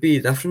it could be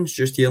a difference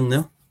just here and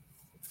there.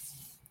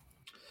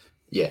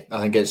 Yeah,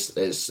 I think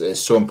it's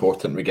so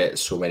important we get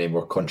so many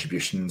more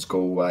contributions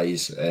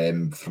goal-wise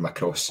from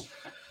across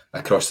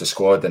the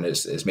squad, and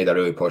it's made a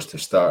really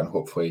positive start, and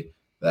hopefully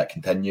that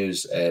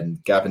continues.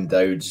 Gavin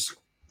Dowds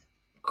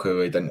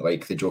clearly didn't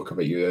like the joke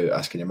about you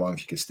asking your mum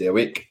if you could stay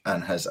awake,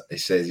 and he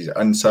says he's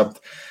unsubbed.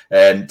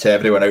 To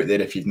everyone out there,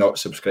 if you've not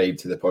subscribed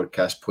to the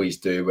podcast, please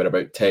do. We're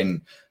about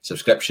 10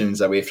 subscriptions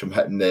away from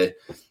hitting the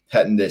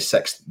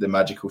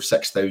magical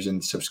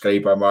 6,000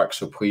 subscriber mark.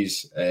 So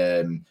please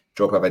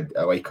drop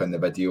a like on the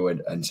video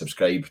and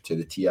subscribe to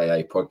the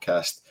TII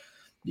podcast.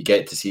 You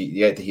get to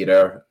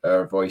hear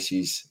our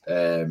voices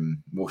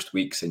most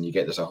weeks, and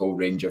there's a whole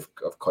range of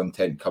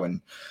content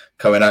coming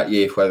at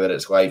you, whether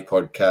it's live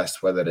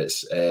podcasts, whether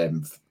it's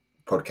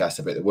podcasts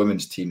about the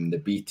women's team, the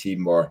B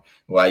team, or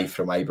live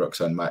from Ibrox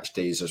on match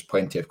days. There's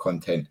plenty of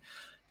content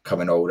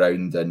coming all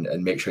round,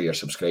 and make sure you're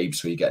subscribed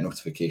so you get a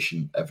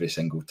notification every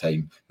single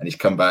time. And he's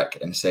come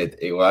back and said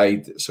he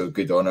lied, so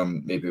good on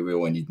him. Maybe we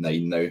only need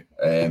 9 now,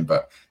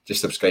 but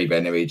just subscribe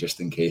anyway, just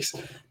in case.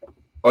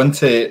 We're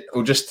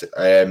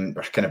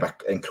kind of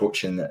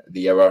encroaching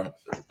the hour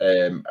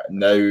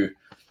now.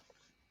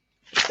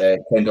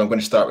 Kendall, I'm going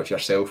to start with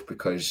yourself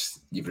because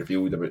you've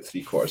revealed about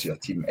 3/4 of your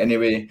team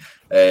anyway.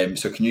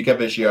 So can you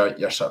give us your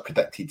sort of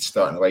predicted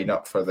starting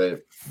lineup for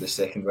the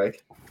second leg?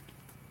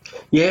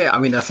 Yeah, I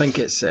mean, I think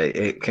it's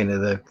kind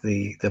of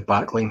the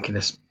back line kind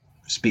of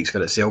speaks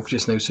for itself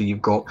just now. So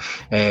you've got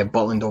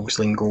Butland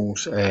obviously in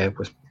goals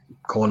with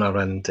Connor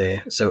and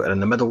Souter in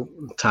the middle,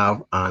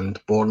 Tav and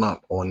Borna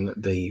on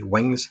the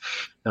wings.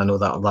 I know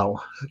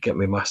that'll get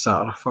me my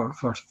starter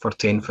for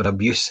 10 for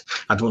abuse.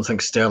 I don't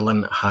think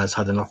Sterling has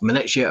had enough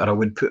minutes yet, or I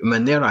would put him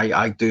in there.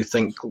 I do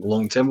think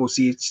long term we'll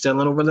see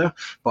Sterling over there,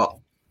 but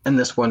in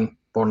this one,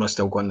 Borna's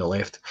still going to the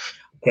left.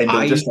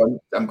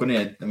 Kendall, I'm going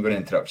to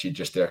interrupt you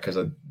just there because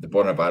the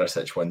Borna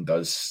Barisic one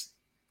does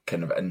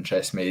kind of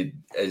interest me.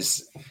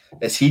 Is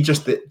he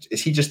just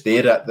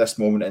there at this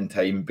moment in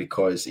time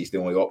because he's the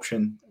only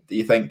option? Do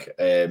you think?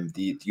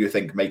 Do you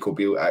think Michael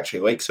Beale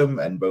actually likes him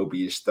and will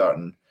be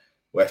starting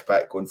left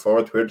back going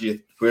forward?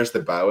 Where's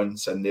the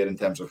balance in there in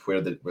terms of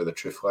where the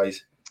truth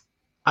lies?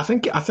 I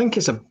think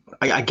it's a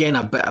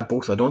bit of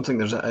both. I don't think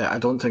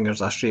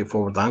there's a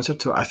straightforward answer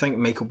to it. I think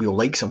Michael Beale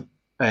likes him.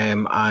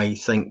 I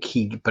think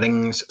he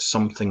brings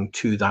something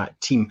to that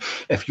team.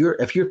 If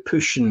you're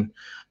pushing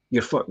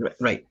your foot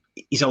right,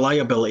 he's a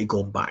liability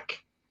going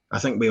back. I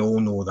think we all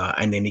know that.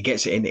 And then he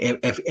gets it in.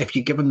 If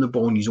you give him the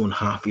ball in his own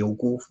half, he'll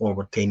go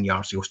forward 10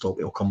 yards, he'll stop,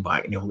 he'll come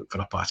back, and he'll look for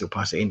a pass. He'll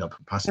pass it in, or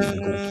pass it to the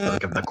goal,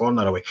 give the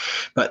corner away.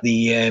 But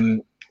the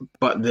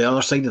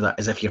other side of that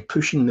is if you're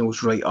pushing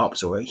those right up.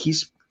 So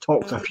he's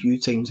talked a few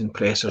times in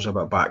pressers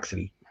about back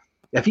three.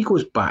 If he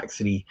goes back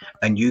three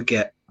and you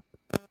get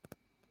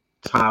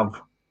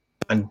Tav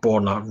and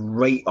Borna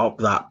right up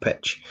that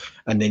pitch,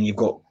 and then you've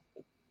got,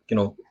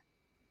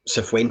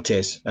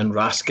 Cifuentes and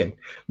Raskin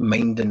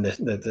minding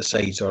the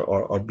sides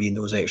or being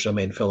those extra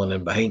men filling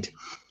in behind,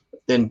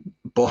 then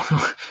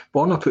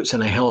Borna puts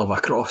in a hell of a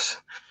cross,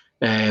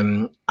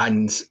 and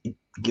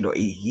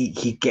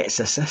he gets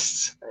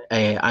assists,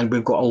 and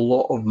we've got a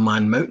lot of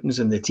man mountains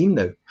in the team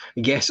now.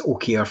 Yes,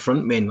 okay, our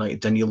front men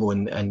like Danilo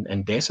and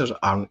Dessers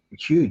aren't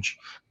huge,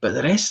 but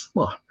the rest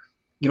are.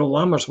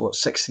 Lammer's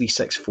 6'3",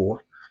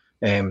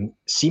 6'4",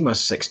 Seema's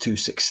 6'2",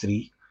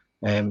 6'3".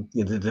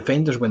 The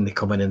defenders when they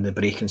come in and they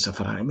break and stuff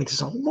like that. I mean,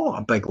 there's a lot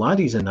of big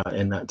laddies in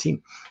that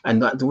team,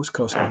 and those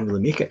crosses can really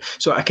make it.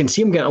 So I can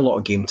see him getting a lot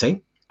of game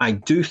time. I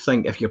do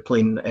think if you're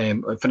playing,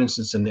 for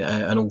instance, in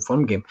an Old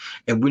Firm game,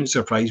 it wouldn't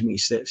surprise me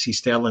to see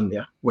Sterling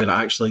there, where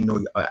I actually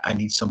know I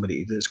need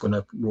somebody that's going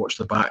to watch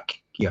the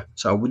back here.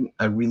 So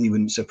I really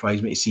wouldn't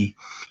surprise me to see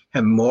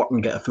him,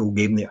 Morton, get a full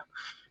game there.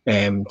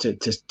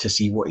 to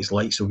see what he's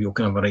like, so we'll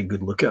kind of have a right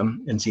good look at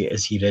him and see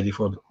is he ready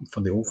for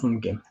the Old Firm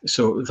game.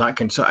 So I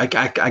think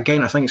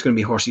it's going to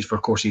be horses for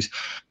courses.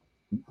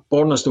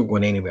 Borna's not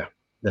going anywhere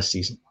this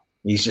season.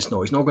 He's just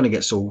not. He's not going to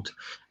get sold,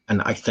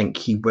 and I think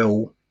he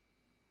will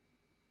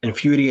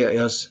infuriate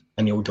us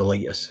and he'll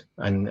delight us.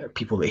 And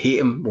people that hate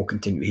him will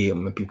continue to hate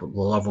him, and people that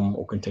love him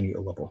will continue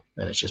to love him.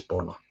 And it's just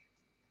Borna.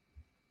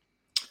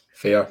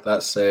 Fair.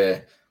 That's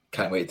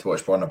can't wait to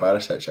watch Borna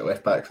Barisic at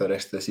left back for the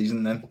rest of the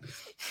season. Then,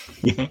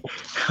 yeah,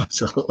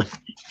 absolutely.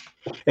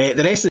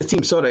 The rest of the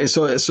team, so the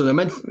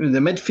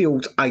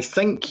midfield, I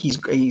think he's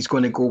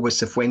going to go with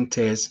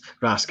Cifuentes,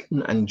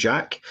 Raskin, and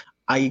Jack.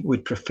 I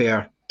would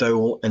prefer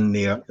Dowell in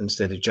there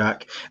instead of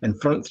Jack. In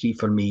front three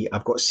for me,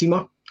 I've got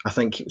Sima. I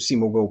think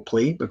Sima will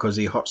play because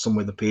he hurts them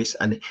with the pace,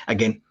 and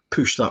again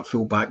push that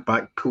full back,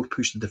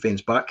 push the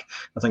defence back.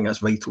 I think that's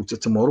vital to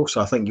tomorrow. So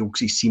I think you'll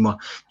see Sima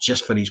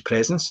just for his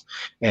presence,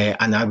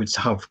 and I would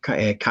have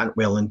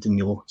Cantwell and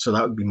Danilo. So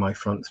that would be my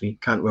front three: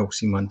 Cantwell,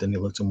 Sima, and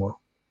Danilo tomorrow.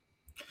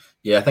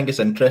 Yeah, I think it's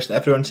interesting.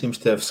 Everyone seems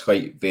to have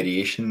slight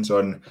variations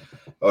on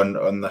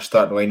their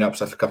starting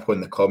lineups. I have a couple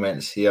in the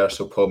comments here.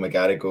 So Paul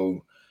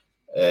McGarrigle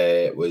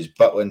was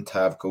Butland,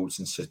 Tav,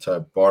 Goldson,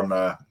 Suter,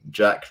 Borna,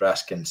 Jack,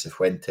 Raskin,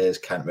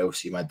 Cifuentes, Cantwell,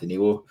 Sima,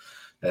 Danilo.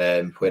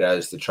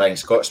 Whereas the Trying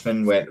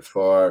Scotsman went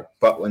for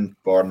Butland,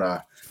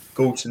 Borna,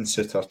 Goldson,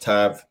 Suter,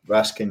 Tav,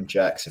 Raskin,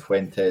 Jack,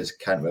 Cifuentes,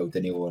 Cantwell,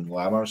 Danilo, and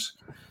Lammers.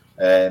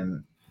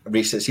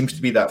 Reece, it seems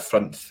to be that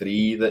front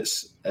three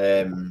that's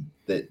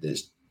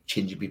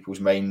changing people's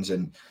minds,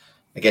 and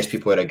I guess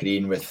people are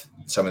agreeing with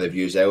some of the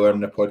views earlier in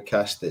the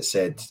podcast that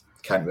said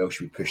Cantwell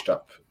should be pushed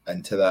up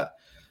into that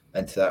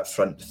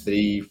front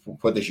three.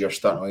 What does your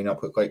starting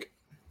lineup look like?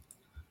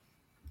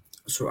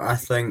 So I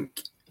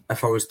think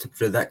if I was to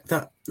predict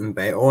it and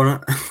bet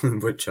on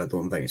it, which I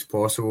don't think is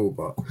possible,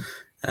 but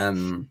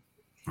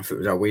if it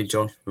was a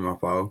wager with my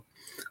pal,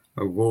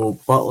 I'll go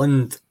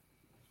Butland,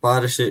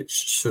 Barisic,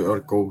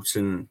 Suter,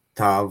 Goldson,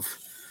 Tav,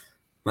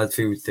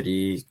 midfield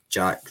three,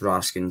 Jack,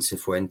 Raskin,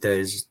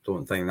 Cifuentes.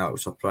 Don't think that will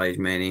surprise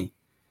many.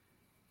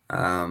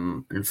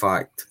 In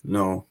fact,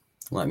 no,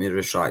 let me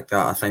retract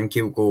that. I think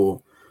he'll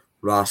go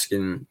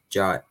Raskin,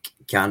 Jack,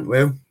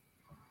 Cantwell.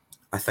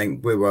 I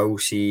think we will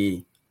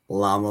see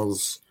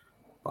Lammers,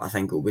 but I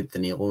think it'll be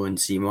Danilo and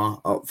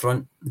Sima up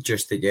front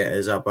just to get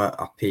us a bit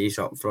of pace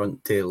up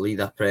front to lead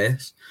a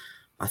press.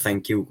 I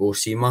think he'll go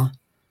Sima.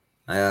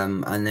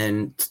 And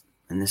then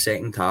in the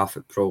second half,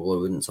 it probably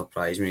wouldn't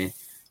surprise me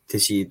to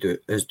see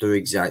us do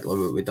exactly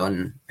what we've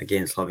done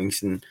against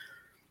Livingston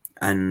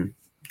and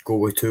go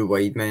with two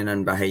wide men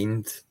and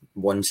behind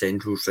one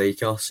central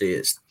striker, say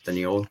it's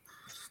Danilo.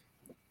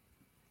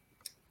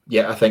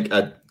 Yeah, I think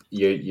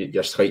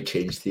your slight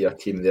change to your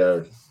team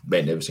there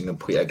meant it was in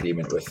complete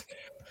agreement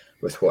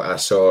with what I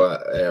saw,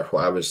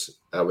 what I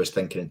was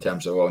thinking in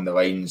terms of along the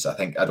lines. I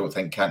don't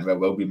think Cantwell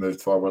will be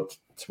moved forward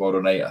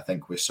tomorrow night. I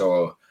think we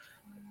saw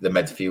the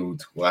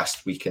midfield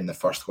last week in the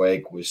first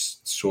leg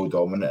was so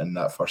dominant in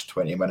that first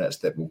 20 minutes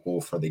that we'll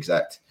go for the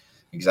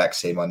exact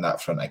same on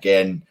that front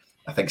again.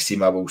 I think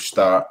Sima will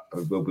start.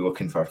 We'll be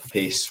looking for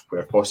pace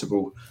where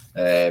possible,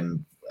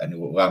 and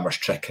Lammers'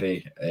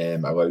 trickery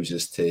allows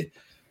us to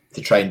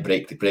try and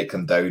break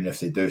them down if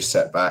they do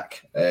sit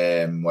back,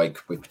 like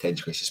we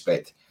potentially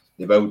suspect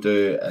they will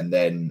do. And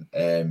then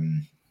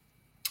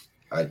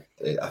I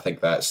think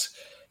that's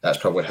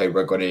probably how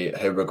we're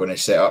going to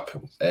set up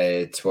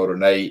tomorrow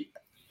night.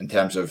 In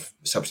terms of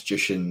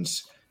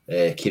substitutions,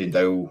 Kieran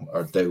Dowell,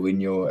 or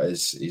Dowinho,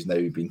 as he's now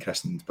been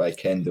christened by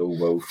Kendall.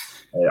 Well,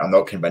 I'm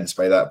not convinced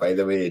by that, by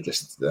the way.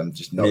 I'm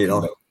just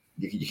not.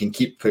 You can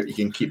keep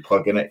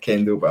plugging it,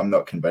 Kendall, but I'm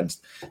not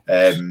convinced.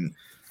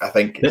 I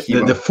think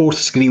the fourth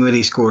screamer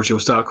he scores,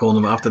 you'll start calling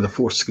him after the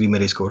fourth screamer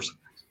he scores.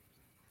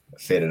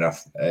 Fair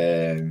enough.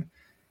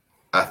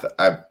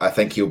 I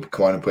think he'll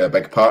come on and play a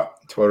big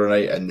part tomorrow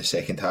night in the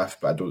second half,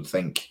 but I don't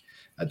think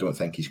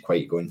he's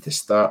quite going to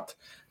start.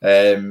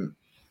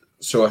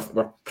 So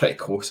we're pretty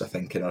close, I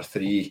think, in our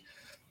three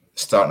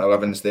starting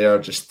 11s there.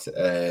 Just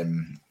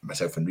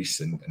myself and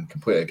Reece in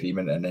complete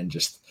agreement, and then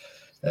just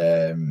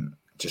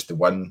the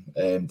one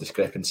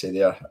discrepancy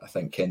there. I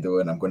think Kendall,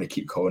 and I'm going to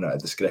keep calling it a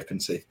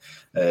discrepancy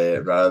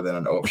rather than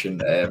an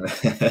option.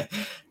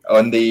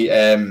 On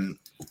the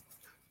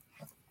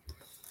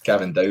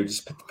Gavin Dowd's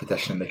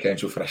petitioning the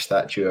council for a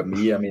statue of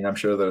me. I mean, I'm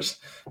sure there's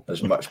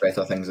much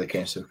better things the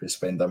council could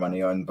spend their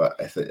money on, but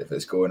if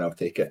it's going, I'll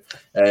take it.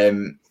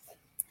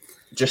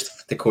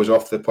 Just to close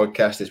off the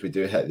podcast as we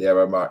do hit the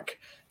hour mark,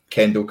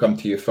 Kendall, come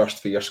to you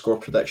first for your score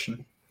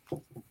prediction.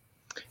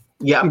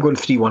 Yeah, I'm going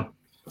 3-1.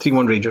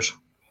 3-1 Rangers.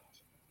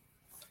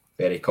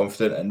 Very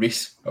confident. And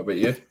Reece, how about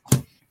you?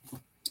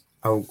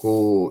 I'll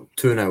go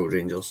 2-0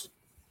 Rangers.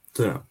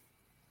 2-0.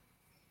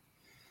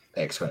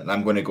 Excellent. And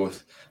I'm going to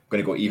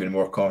go even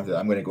more confident.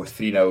 I'm going to go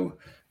 3-0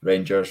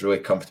 Rangers. Really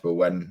comfortable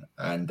win,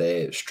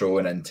 and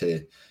strolling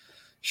into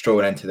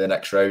the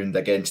next round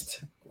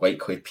against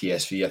likely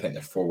PSV. I think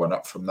they're 4-1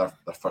 up from their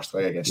first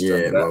leg against.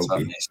 Yeah, so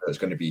it's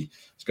going to be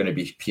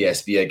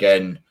PSV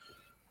again.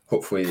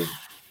 Hopefully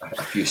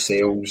a few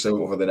sales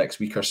over the next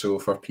week or so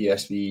for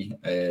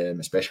PSV,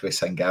 especially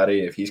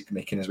Sangari, if he's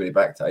making his way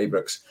back to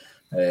Ibrox.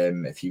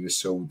 If he was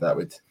sold, that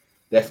would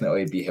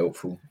definitely be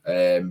helpful.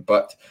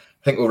 But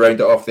I think we'll round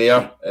it off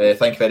there.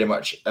 Thank you very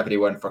much,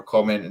 everyone, for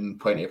commenting.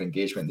 Plenty of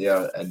engagement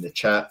there in the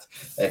chat.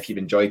 If you've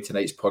enjoyed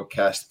tonight's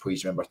podcast,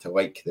 please remember to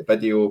like the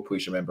video.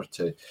 Please remember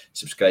to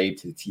subscribe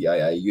to the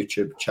TII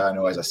YouTube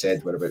channel. As I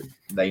said, we're about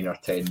 9 or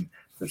 10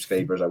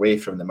 subscribers away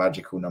from the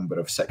magical number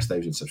of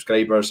 6,000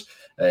 subscribers.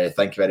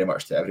 Thank you very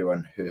much to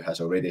everyone who has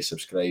already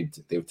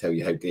subscribed. They'll tell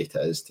you how great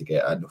it is to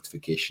get a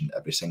notification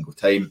every single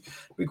time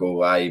we go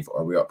live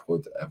or we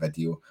upload a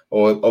video.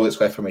 All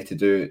that's left for me to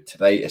do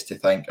tonight is to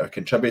thank our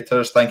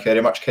contributors. Thank you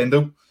very much,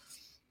 Kendall.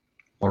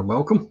 You're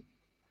welcome.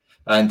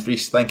 And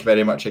Rhys, thank you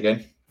very much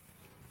again.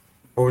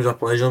 Always a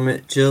pleasure,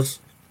 mate. Cheers.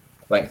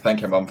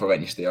 Thank your mum for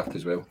letting you stay up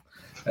as well.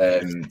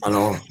 I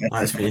know,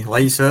 that's me.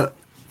 Lights it.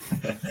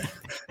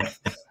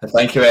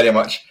 Thank you very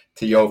much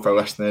to you all for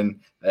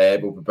listening.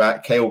 We'll be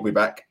back. Kyle will be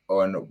back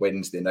on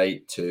Wednesday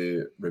night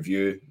to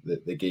review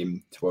the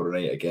game tomorrow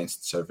night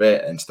against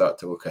Servette and start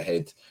to look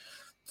ahead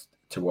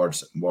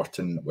towards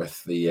Morton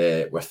with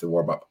the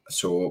warm up.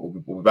 So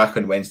we'll be back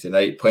on Wednesday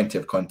night. Plenty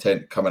of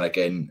content coming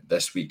again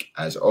this week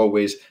as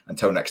always.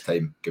 Until next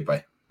time,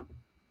 goodbye.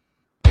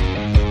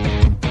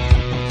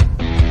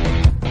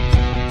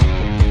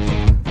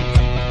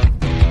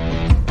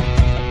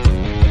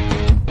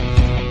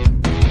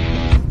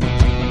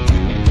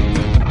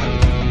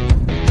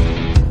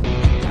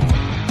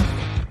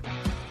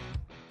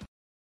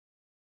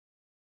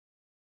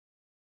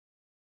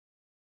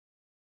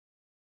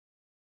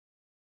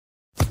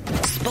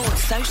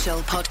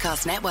 Social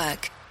Podcast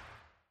Network.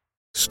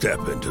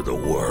 Step into the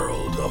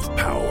world of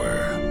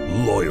power,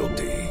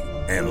 loyalty,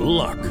 and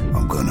luck.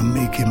 I'm gonna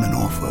make him an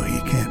offer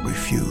he can't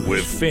refuse.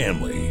 With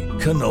family,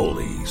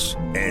 cannolis,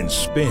 and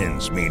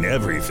spins mean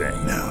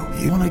everything. Now,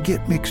 you wanna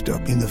get mixed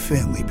up in the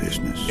family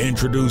business.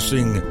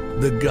 Introducing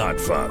The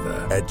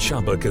Godfather at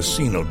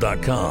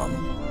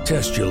ChumbaCasino.com.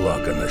 Test your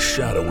luck in the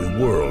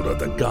shadowy world of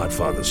The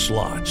Godfather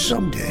slot.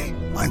 Someday,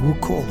 I will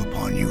call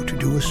upon you to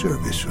do a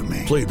service for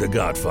me. Play The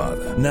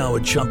Godfather, now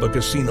at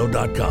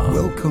ChumbaCasino.com.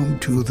 Welcome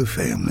to the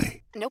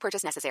family. No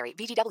purchase necessary.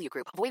 VGW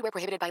Group. Void where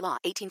prohibited by law.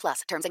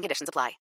 18+. Terms and conditions apply.